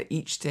redundant at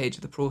each stage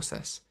of the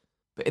process.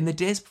 But in the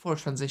days before a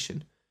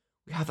transition,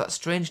 we have that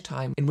strange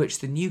time in which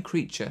the new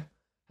creature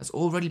has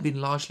already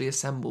been largely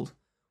assembled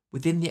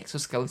within the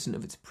exoskeleton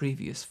of its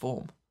previous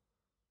form.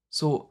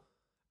 So,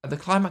 at the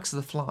climax of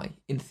The Fly,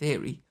 in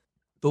theory,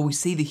 though we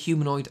see the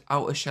humanoid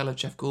outer shell of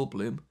Jeff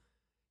Goldblum,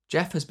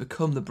 Jeff has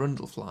become the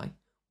Brundlefly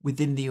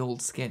within the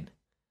old skin.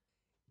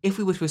 If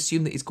we were to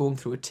assume that he's going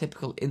through a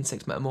typical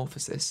insect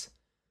metamorphosis,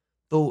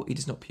 though he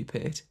does not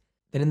pupate,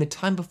 then in the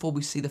time before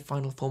we see the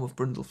final form of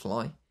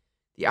Brundlefly,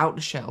 the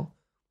outer shell,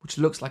 which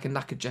looks like a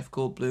knackered Jeff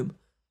Goldblum,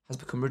 has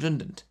become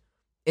redundant.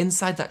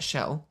 Inside that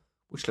shell,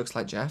 which looks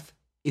like Jeff,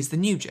 is the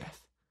new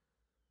Jeff.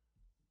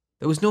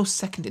 There was no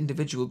second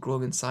individual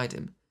growing inside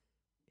him.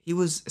 He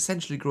was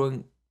essentially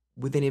growing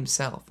within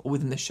himself, or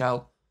within the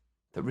shell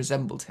that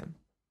resembled him.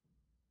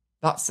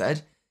 That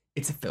said,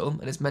 it's a film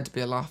and it's meant to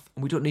be a laugh,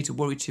 and we don't need to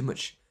worry too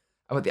much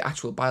about the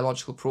actual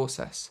biological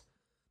process.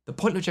 The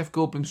point of Jeff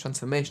Goldblum's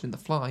transformation in The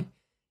Fly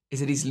is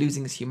that he's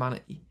losing his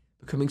humanity,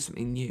 becoming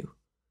something new.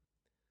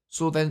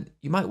 So then,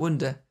 you might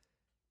wonder,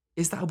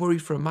 is that a worry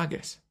for a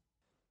maggot?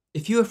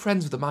 If you were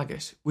friends with a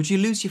maggot, would you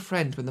lose your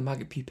friend when the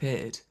maggot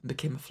pupated and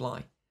became a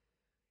fly?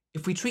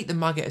 If we treat the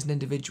maggot as an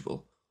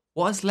individual,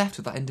 what is left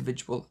of that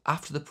individual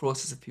after the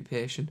process of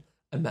pupation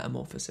and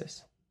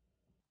metamorphosis?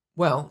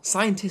 Well,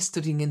 scientists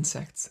studying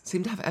insects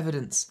seem to have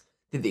evidence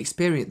that the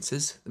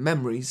experiences, the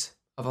memories,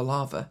 of a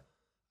larva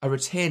are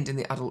retained in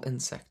the adult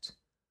insect.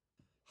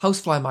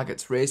 Housefly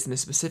maggots raised in a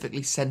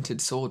specifically scented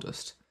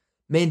sawdust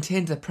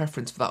maintained their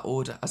preference for that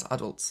odour as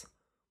adults,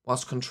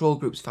 whilst control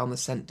groups found the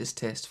scent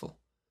distasteful.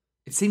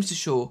 It seems to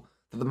show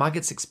that the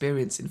maggot's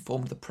experience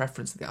informed the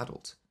preference of the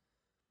adult.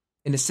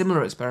 In a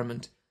similar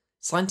experiment,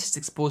 scientists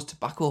exposed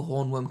tobacco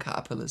hornworm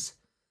caterpillars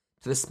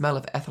to the smell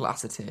of ethyl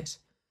acetate,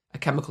 a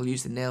chemical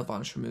used in nail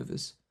varnish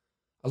removers,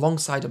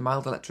 alongside a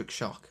mild electric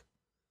shock.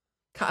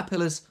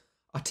 Caterpillars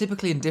are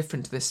typically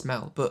indifferent to this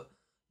smell, but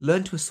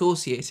learn to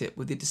associate it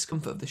with the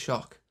discomfort of the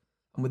shock,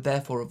 and would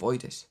therefore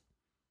avoid it.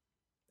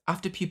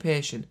 After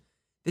pupation,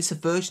 this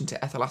aversion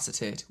to ethyl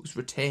acetate was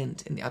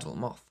retained in the adult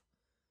moth.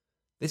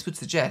 This would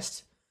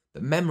suggest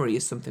that memory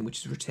is something which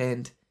is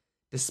retained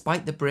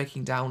despite the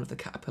breaking down of the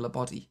caterpillar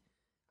body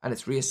and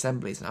its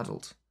reassembly as an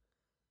adult.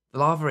 The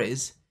larva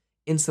is,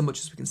 in so much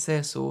as we can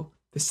say so,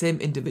 the same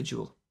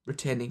individual,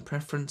 retaining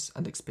preference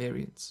and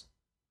experience.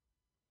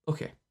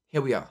 Okay,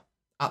 here we are,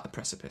 at the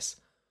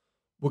precipice.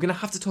 We're going to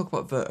have to talk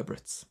about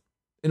vertebrates.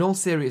 In all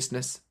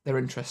seriousness, they're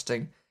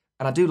interesting,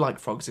 and I do like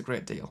frogs a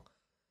great deal.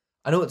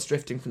 I know it's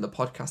drifting from the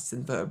podcast's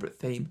invertebrate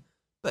theme,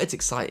 but it's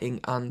exciting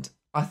and,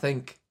 I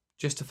think,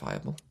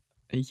 justifiable.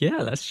 Yeah,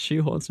 let's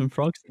shoehorn some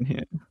frogs in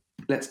here.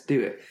 Let's do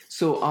it.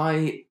 So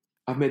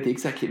I've made the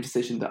executive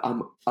decision that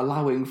I'm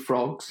allowing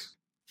frogs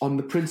on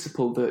the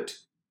principle that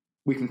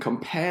we can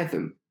compare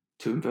them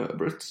to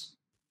invertebrates.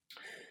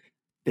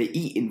 They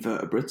eat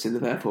invertebrates and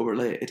they're therefore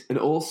related. And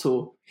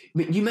also,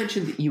 you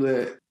mentioned that you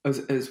were,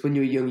 as when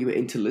you were young, you were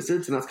into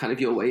lizards, and that's kind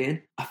of your way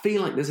in. I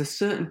feel like there's a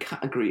certain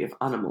category of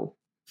animal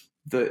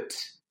that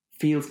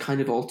feels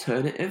kind of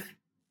alternative,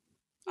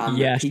 and that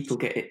Yes. people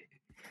get it.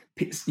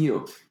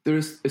 There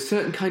is a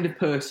certain kind of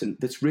person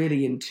that's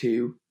really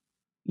into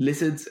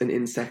lizards and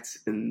insects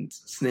and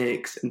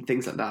snakes and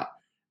things like that,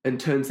 and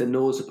turns their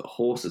nose up at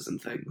horses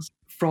and things.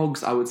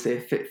 Frogs, I would say,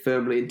 fit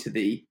firmly into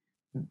the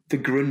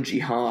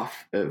grungy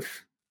half of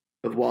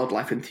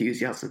wildlife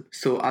enthusiasm.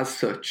 So as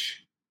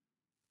such,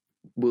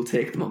 we'll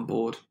take them on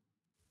board.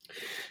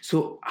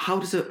 So how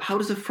does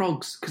a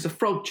frog's, because a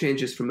frog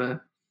changes from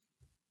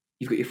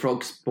you've got your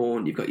frog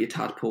spawn, you've got your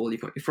tadpole,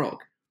 you've got your frog.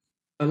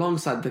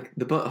 Alongside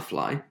the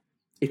butterfly,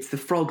 it's the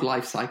frog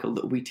life cycle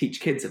that we teach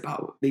kids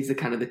about. These are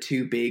kind of the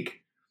two big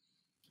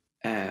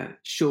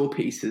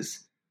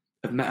showpieces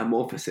of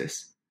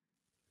metamorphosis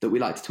that we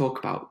like to talk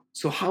about.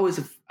 So how is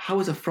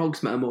a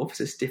frog's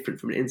metamorphosis different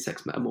from an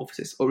insect's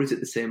metamorphosis, or is it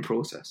the same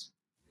process?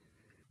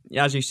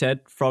 As you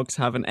said, frogs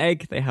have an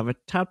egg, they have a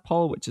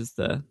tadpole, which is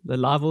the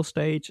larval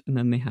stage, and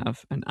then they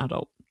have an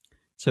adult.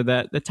 So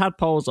the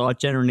tadpoles are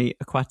generally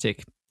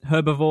aquatic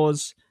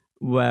herbivores,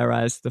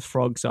 whereas the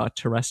frogs are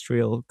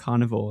terrestrial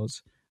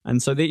carnivores.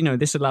 And so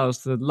this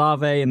allows the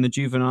larvae and the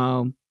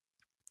juvenile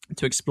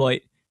to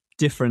exploit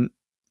different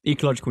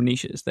ecological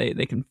niches. They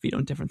can feed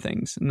on different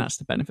things, and that's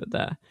the benefit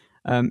there.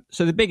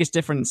 So the biggest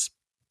difference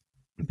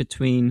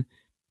between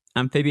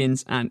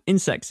amphibians and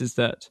insects is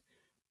that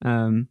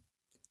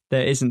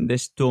there isn't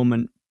this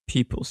dormant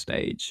pupal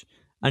stage.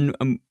 And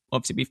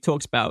obviously we've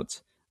talked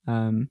about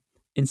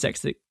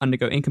insects that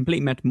undergo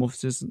incomplete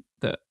metamorphosis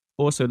that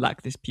also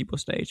lack this pupal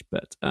stage.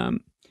 But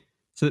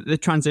so the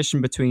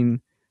transition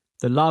between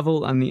the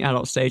larval and the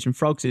adult stage in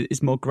frogs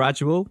is more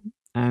gradual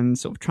and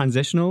sort of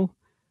transitional,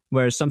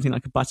 whereas something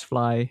like a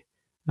butterfly,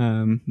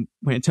 when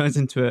it turns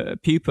into a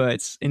pupa,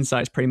 its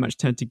insides pretty much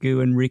turn to goo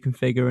and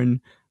reconfigure,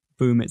 and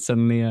boom, it's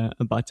suddenly a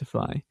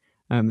butterfly.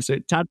 So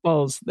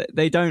tadpoles,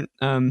 they don't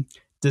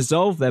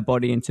dissolve their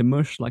body into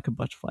mush like a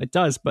butterfly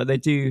does, but they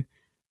do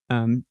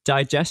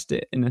digest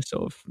it in a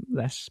sort of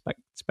less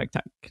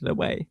spectacular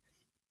way.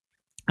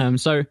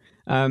 So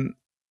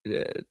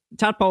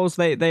tadpoles,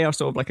 they are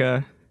sort of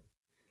like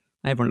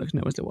everyone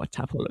knows what a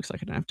tadpole looks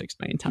like. I don't have to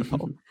explain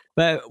tadpole.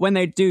 But when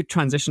they do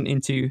transition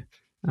into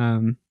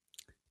an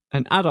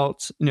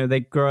adult, they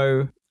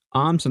grow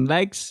arms and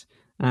legs,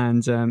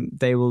 and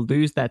they will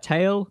lose their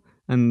tail,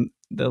 and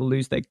they'll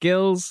lose their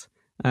gills.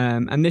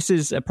 And this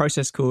is a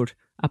process called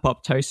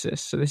apoptosis.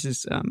 So this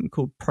is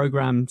called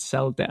programmed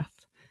cell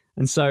death.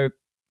 And so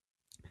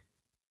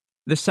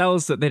the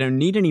cells that they don't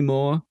need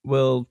anymore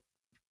will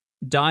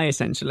die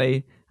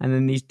essentially, and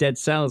then these dead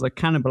cells are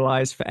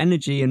cannibalized for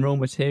energy and raw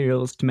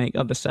materials to make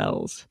other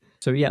cells.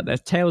 So yeah, their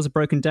tails are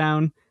broken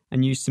down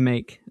and used to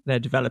make their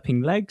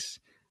developing legs.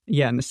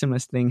 Yeah, and the similar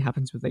thing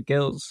happens with their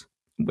gills,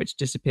 which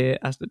disappear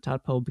as the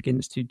tadpole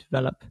begins to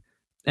develop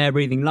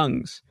air-breathing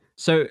lungs.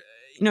 So,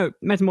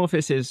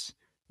 metamorphosis,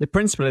 the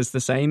principle is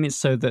the same. It's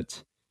so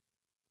that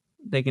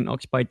they can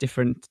occupy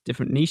different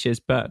niches,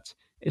 but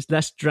it's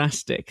less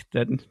drastic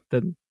than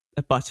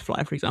a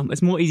butterfly, for example.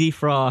 It's more easy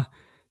for our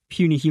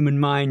puny human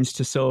minds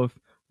to sort of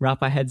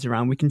wrap our heads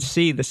around. We can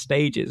see the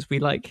stages. We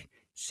like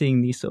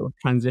seeing these sort of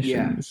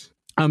transitions.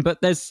 Yeah.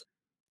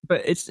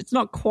 But it's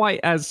not quite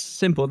as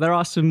simple. There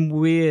are some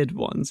weird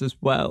ones as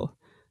well.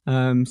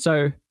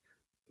 So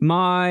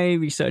my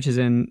research is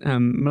in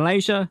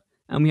Malaysia,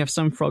 and we have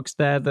some frogs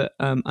there that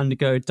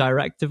undergo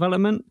direct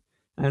development.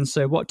 And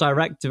so what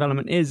direct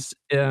development is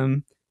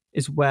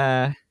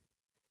where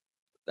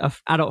an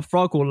adult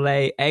frog will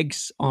lay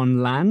eggs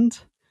on land,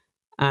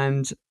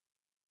 and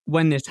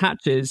when this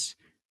hatches,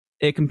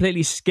 it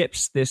completely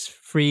skips this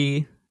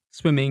free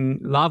swimming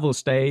larval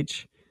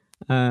stage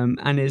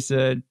and is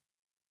a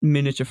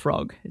miniature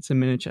frog. It's a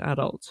miniature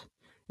adult.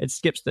 It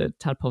skips the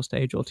tadpole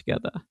stage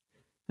altogether.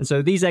 And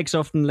so these eggs are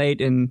often laid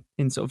in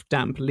sort of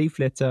damp leaf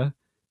litter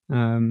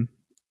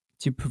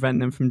to prevent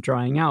them from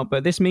drying out.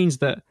 But this means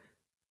that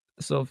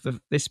sort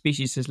of this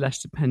species is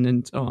less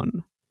dependent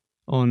on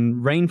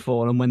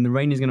rainfall and when the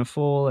rain is going to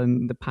fall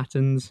and the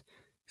patterns.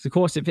 Because of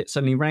course, if it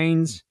suddenly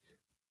rains,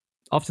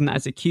 often that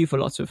is a cue for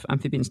lots of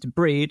amphibians to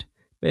breed.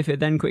 But if it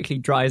then quickly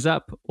dries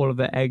up, all of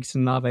their eggs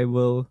and larvae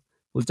will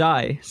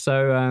die.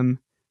 So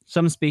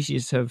some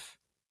species have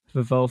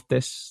evolved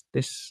this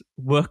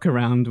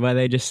workaround where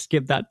they just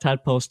skip that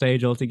tadpole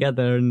stage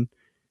altogether and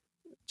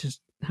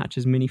just hatch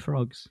as mini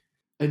frogs.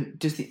 And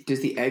does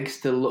the egg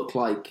still look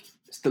like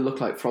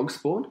frog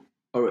spawn,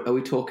 or are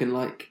we talking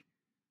like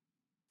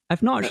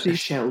I've not actually a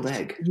shelled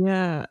egg?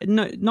 Yeah,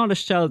 no, not a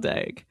shelled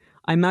egg.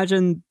 I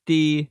imagine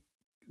the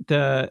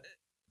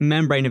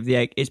membrane of the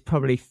egg is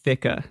probably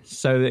thicker,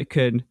 so it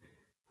could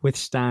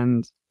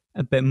withstand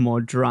a bit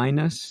more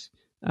dryness.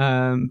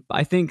 But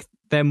I think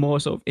they're more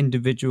sort of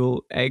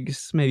individual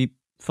eggs, maybe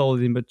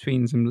folded in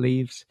between some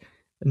leaves,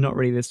 and not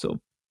really this sort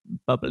of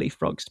bubbly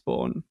frog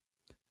spawn.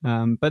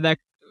 But they're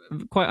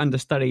quite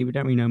understudied. We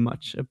don't really know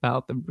much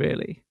about them,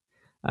 really.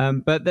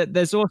 But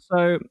there's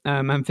also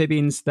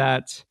amphibians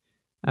that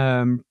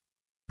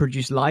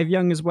produce live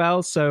young as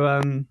well.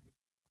 So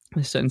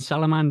there's certain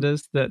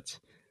salamanders that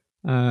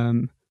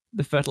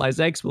the fertilized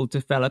eggs will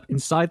develop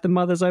inside the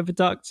mother's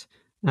oviduct,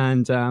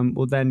 and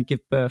will then give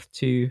birth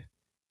to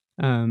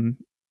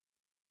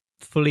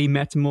fully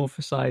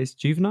metamorphosized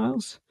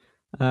juveniles.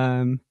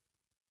 I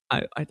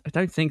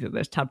don't think that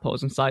there's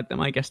tadpoles inside them.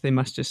 I guess they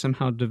must just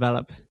somehow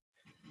develop.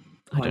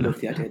 I don't know.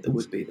 love the idea there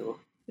would be, though.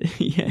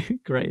 Yeah,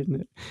 great,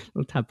 isn't it?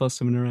 Little tadpoles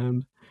swimming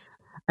around.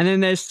 And then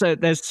there's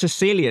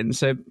caecilians.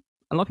 So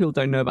a lot of people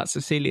don't know about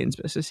caecilians,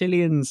 but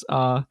caecilians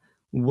are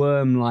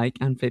worm-like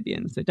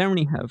amphibians. They don't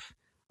really have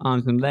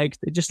arms and legs.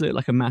 They just look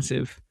like a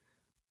massive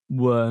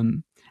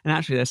worm. And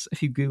actually,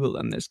 if you Google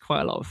them, there's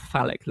quite a lot of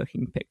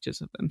phallic-looking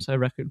pictures of them. So I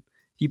reckon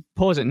if you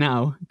pause it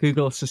now,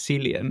 Google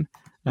caecilian.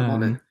 I'm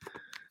on it.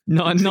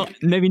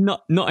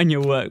 Not in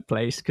your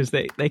workplace, because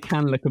they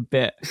can look a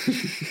bit.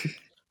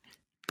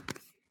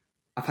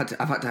 I've had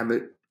to have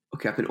it.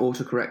 Okay, I've been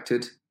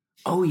auto-corrected.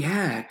 Oh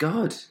yeah,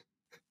 God.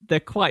 They're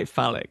quite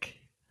phallic.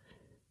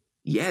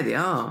 Yeah, they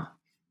are.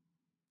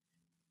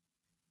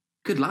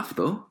 Good laugh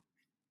though.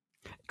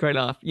 Great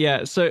laugh.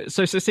 Yeah. So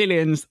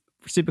caecilians,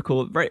 super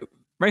cool. Very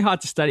very hard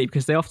to study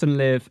because they often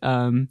live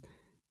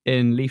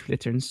in leaf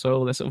litter and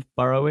soil. They're sort of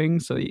burrowing,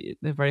 so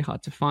they're very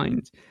hard to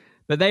find.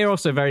 But they are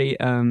also very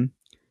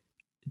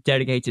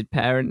dedicated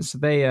parents.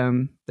 They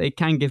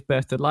can give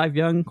birth to live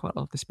young, quite a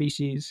lot of the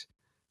species.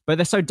 But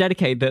they're so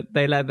dedicated that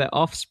they let their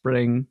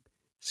offspring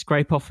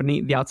scrape off and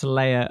eat the outer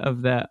layer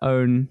of their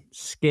own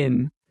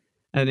skin.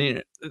 And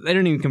they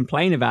don't even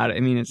complain about it.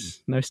 I mean,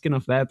 it's no skin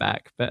off their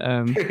back. But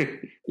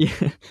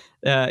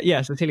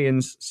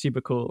caecilians, super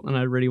cool. And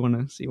I really want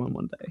to see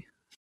one day.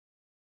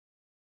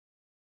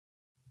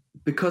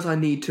 Because I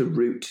need to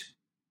root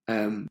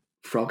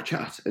frog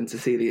chat and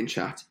caecilian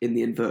chat in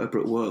the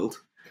invertebrate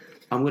world,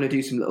 I'm going to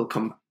do some little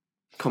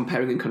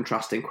comparing and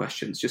contrasting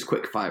questions. Just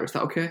quick fire. Is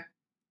that okay?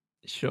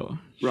 Sure.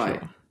 Right.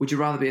 Sure. Would you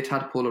rather be a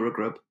tadpole or a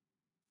grub?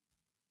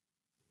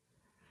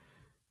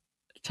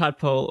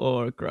 Tadpole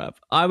or a grub?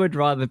 I would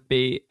rather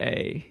be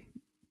a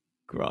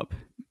grub.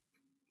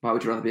 Why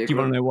would you rather be a grub? Do you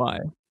want to know why?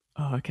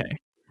 Oh, okay.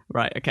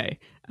 Right, okay.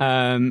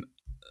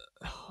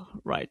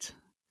 Right.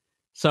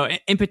 So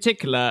in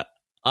particular,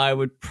 I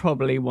would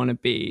probably want to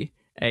be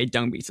a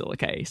dung beetle,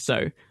 okay?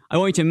 So I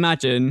want you to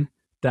imagine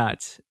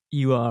that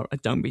you are a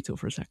dung beetle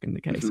for a second,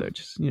 okay? Mm-hmm. So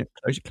just,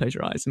 close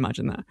your eyes,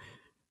 imagine that.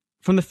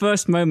 From the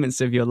first moments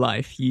of your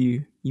life,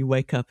 you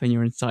wake up and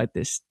you're inside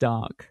this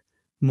dark,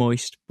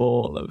 moist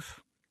ball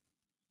of,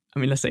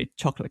 let's say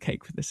chocolate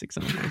cake for this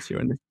example. So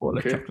you're in this ball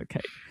of chocolate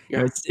cake.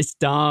 Yeah. It's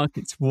dark,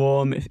 it's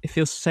warm, it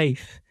feels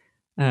safe.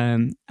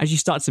 As you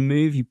start to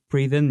move, you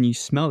breathe in and you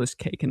smell this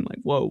cake and like,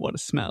 whoa, what a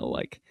smell.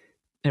 Like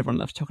everyone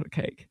loves chocolate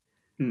cake.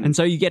 And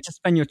so you get to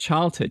spend your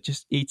childhood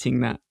just eating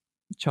that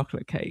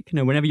chocolate cake.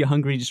 Whenever you're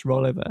hungry, just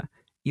roll over,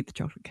 eat the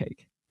chocolate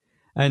cake.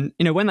 And,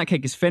 when that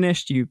cake is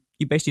finished, you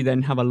basically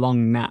then have a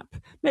long nap,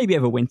 maybe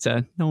over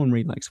winter. No one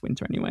really likes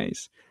winter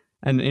anyways.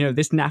 And,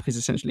 this nap is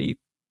essentially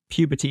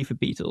puberty for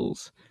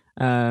beetles.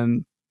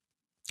 Can't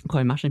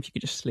imagine if you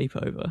could just sleep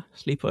over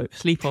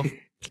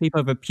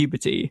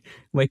puberty,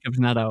 wake up as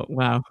an adult.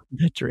 Wow,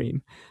 the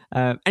dream.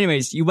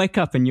 Anyways, you wake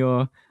up and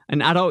you're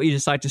an adult, you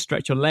decide to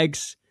stretch your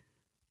legs,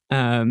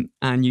 and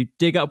you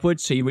dig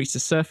upwards so you reach the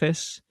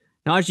surface.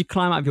 Now, as you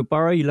climb out of your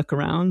burrow, you look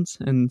around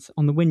and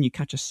on the wind you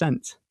catch a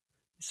scent.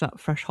 It's that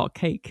fresh, hot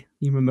cake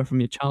you remember from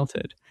your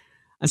childhood.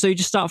 And so you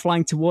just start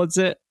flying towards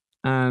it,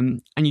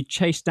 and you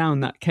chase down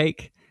that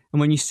cake. And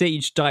when you see it, you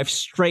just dive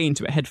straight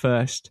into it head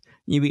first.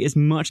 You eat as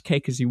much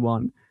cake as you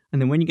want.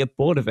 And then when you get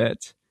bored of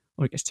it,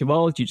 or it gets too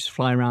old, you just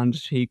fly around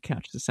until you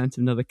catch the scent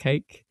of another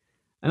cake.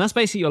 And that's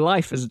basically your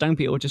life as a dung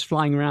beetle, just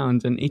flying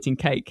around and eating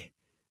cake.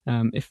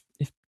 If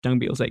dung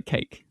beetles ate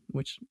cake,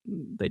 which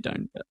they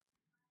don't. But.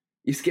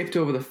 You skipped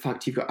over the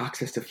fact you've got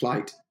access to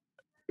flight.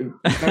 I'm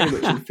very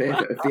much in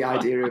favour of the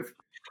idea of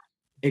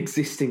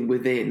existing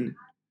within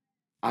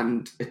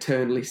and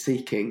eternally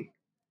seeking,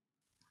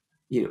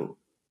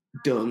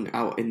 dung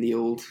out in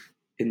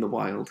the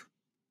wild.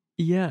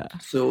 Yeah.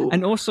 So,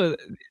 and also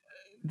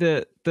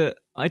the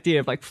idea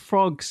of like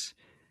frogs,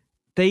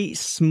 they eat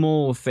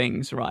small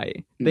things,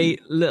 right? They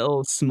eat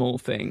little small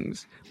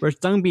things. Whereas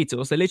dung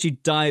beetles, they literally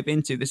dive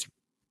into this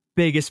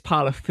biggest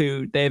pile of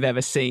food they've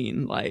ever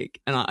seen.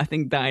 And I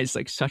think that is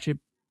like such a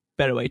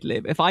better way to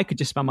live. If I could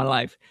just spend my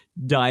life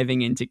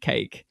diving into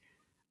cake,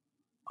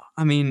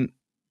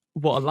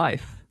 what a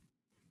life.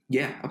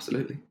 Yeah,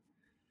 absolutely.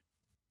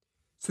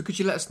 So could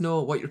you let us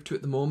know what you're up to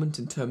at the moment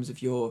in terms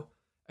of your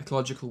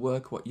ecological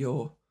work, what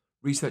your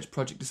research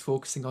project is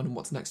focusing on, and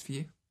what's next for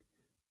you?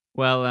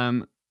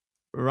 Well,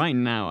 right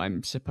now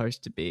I'm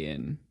supposed to be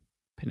in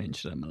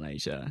Peninsular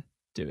Malaysia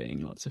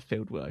doing lots of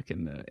field work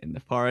in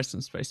the forest.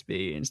 I'm supposed to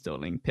be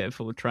installing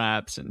pitfall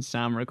traps and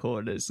sound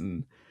recorders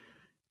and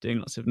doing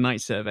lots of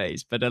night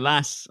surveys. But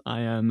alas,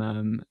 I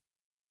am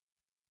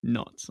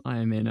not. I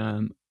am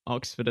in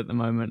Oxford at the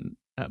moment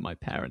at my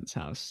parents'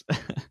 house.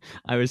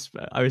 I was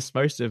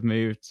supposed to have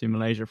moved to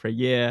Malaysia for a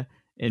year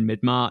in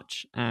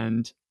mid-March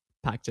and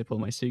packed up all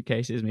my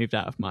suitcases, moved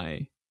out of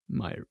my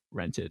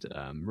rented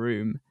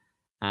room,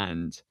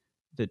 and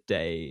the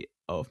day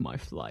of my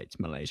flight,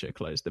 Malaysia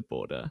closed the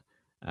border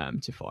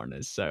to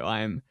foreigners. So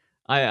I'm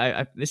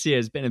I this year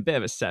has been a bit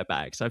of a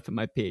setback, so I put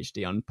my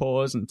PhD on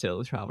pause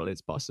until travel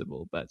is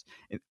possible. But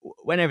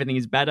when everything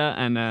is better,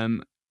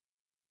 and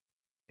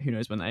who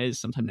knows when that is,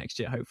 sometime next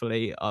year,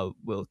 hopefully, I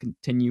will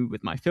continue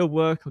with my field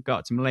work. I'll go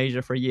out to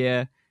Malaysia for a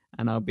year,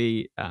 and I'll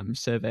be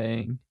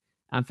surveying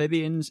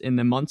amphibians in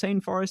the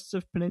montane forests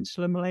of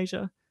Peninsular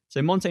Malaysia.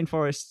 So montane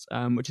forests,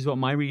 which is what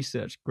my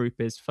research group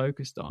is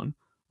focused on,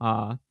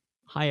 are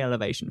high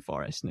elevation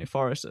forests.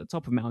 Forests at the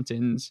top of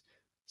mountains.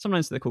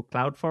 Sometimes they're called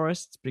cloud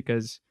forests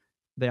because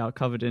they are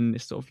covered in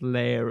this sort of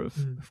layer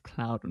of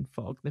cloud and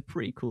fog. They're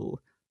pretty cool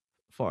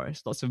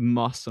forests. Lots of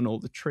moss on all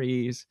the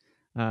trees.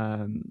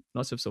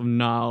 Lots of sort of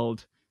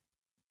gnarled,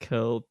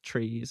 curled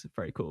trees.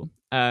 Very cool.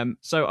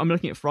 So I'm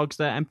looking at frogs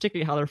there, and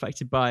particularly how they're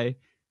affected by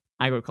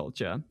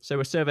agriculture. So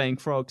we're surveying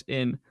frogs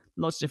in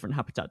lots of different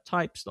habitat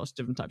types, lots of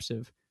different types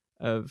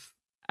of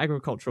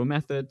agricultural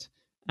methods,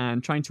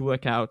 and trying to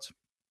work out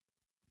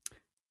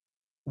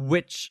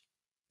which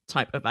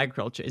type of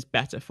agriculture is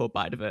better for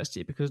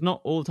biodiversity, because not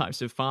all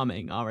types of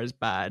farming are as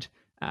bad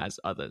as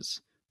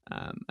others.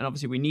 And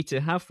obviously we need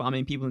to have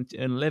farming, people need to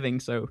earn a living,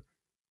 so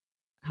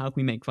how can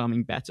we make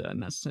farming better?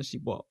 And that's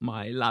essentially what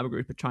my lab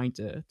group are trying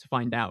to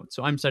find out.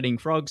 So I'm studying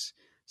frogs,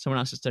 someone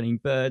else is studying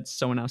birds,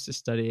 someone else is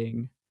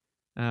studying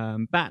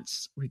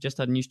bats. We just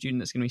had a new student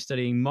that's going to be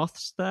studying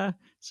moths there,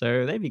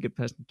 so they'd be a good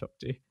person to talk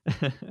to.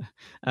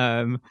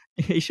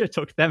 You should have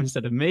talked to them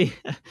instead of me.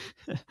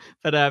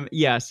 But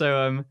yeah,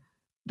 so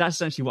that's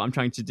essentially what I'm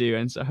trying to do.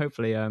 And so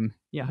hopefully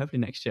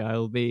next year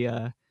I'll be,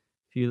 if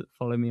you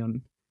follow me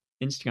on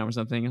Instagram or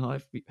something,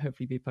 I'll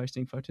hopefully be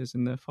posting photos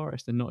in the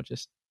forest and not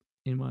just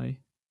in my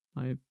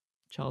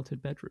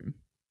childhood bedroom.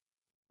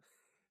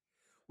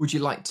 Would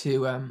you like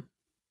to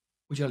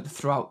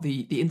throw out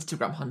the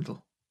Instagram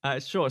handle?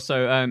 Sure.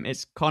 So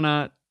it's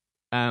Connor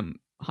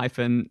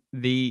hyphen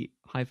the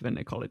hyphen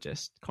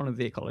ecologist. Connor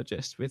the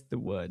ecologist with the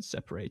words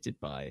separated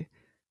by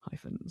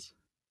hyphens.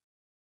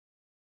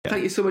 Yeah.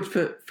 Thank you so much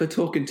for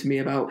talking to me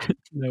about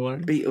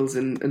beetles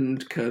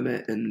and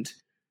Kermit and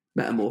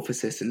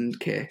metamorphosis and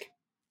cake.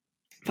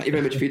 Thank you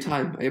very much for your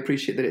time. I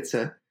appreciate that it's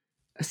a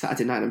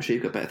Saturday night. I'm sure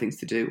you've got better things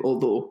to do.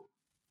 Although,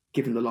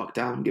 given the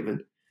lockdown,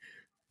 given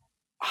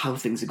how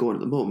things are going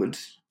at the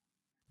moment,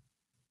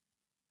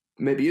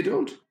 maybe you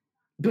don't.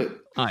 But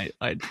I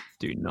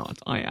do not.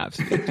 I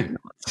absolutely do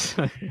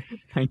not.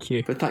 Thank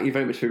you. But thank you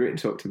very much for agreeing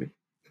to talk to me.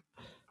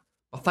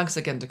 Well, thanks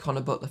again to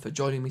Connor Butler for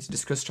joining me to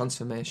discuss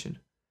transformation.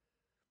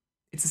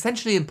 It's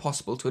essentially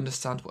impossible to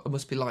understand what it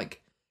must be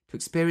like to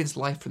experience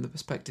life from the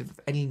perspective of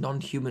any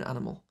non-human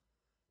animal,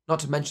 not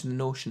to mention the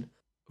notion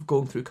of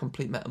going through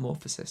complete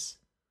metamorphosis.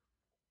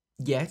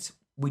 Yet,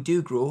 we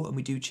do grow and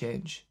we do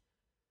change.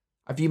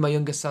 I view my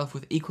younger self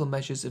with equal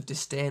measures of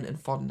disdain and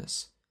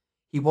fondness.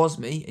 He was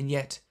me, and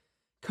yet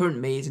current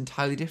me is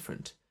entirely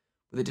different,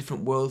 with a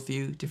different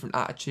worldview, different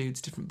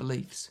attitudes, different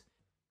beliefs,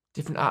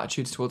 different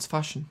attitudes towards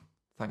fashion,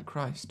 thank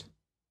Christ.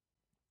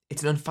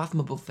 It's an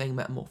unfathomable thing,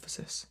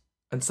 metamorphosis,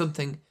 and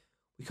something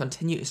we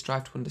continue to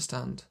strive to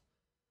understand.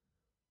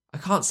 I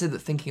can't say that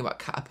thinking about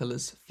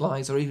caterpillars,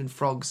 flies, or even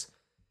frogs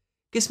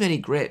gives me any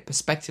great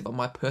perspective on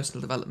my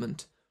personal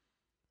development,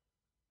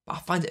 but I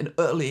find it an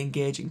utterly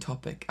engaging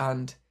topic,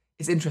 and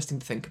it's interesting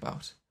to think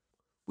about.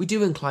 We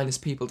do incline as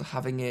people to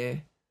having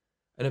an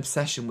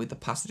obsession with the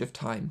passage of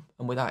time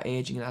and with our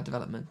aging and our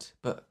development,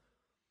 but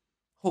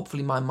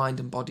hopefully my mind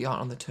and body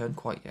aren't on the turn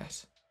quite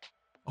yet.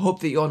 I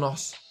hope that you're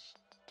not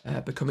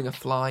becoming a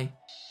fly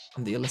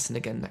and that you'll listen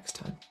again next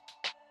time.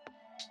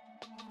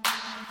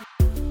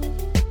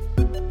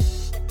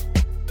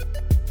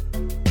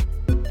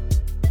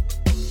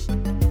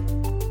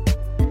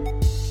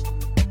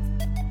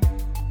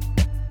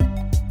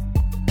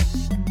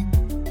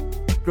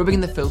 Grubbing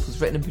in the Filth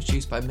was written and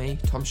produced by me,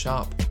 Tom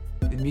Sharp,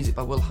 with music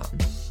by Will Hatton.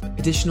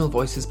 Additional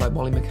voices by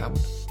Molly McCowan.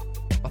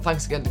 My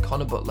thanks again to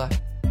Connor Butler,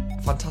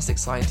 a fantastic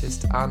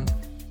scientist and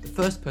the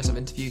first person I've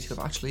interviewed who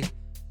I've actually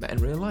met in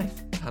real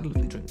life and had a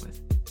lovely drink with.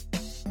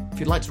 If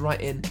you'd like to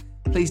write in,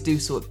 please do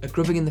so at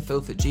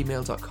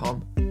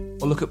grubbinginthefilth@gmail.com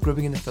or look up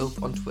Grubbing in the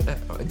Filth on Twitter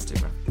or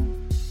Instagram.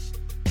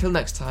 Till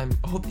next time,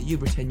 I hope that you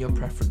retain your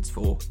preference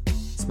for the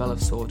smell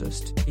of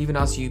sawdust, even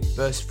as you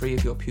burst free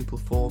of your pupal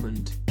form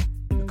and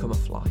become a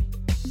fly.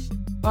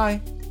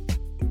 Bye!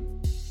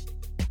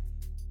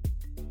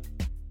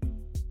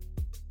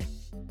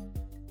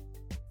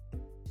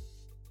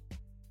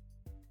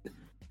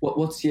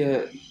 What's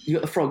you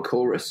got the frog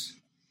chorus,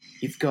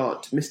 you've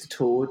got Mr.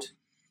 Toad,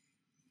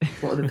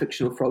 what other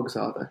fictional frogs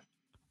are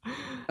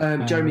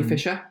there? Jeremy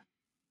Fisher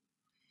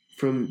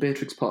from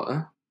Beatrix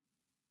Potter.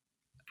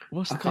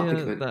 What's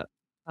that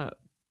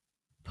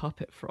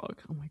puppet frog?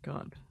 Oh my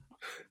god.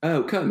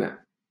 Oh, Kermit.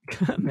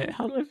 Kermit,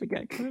 how did I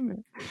forget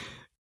Kermit?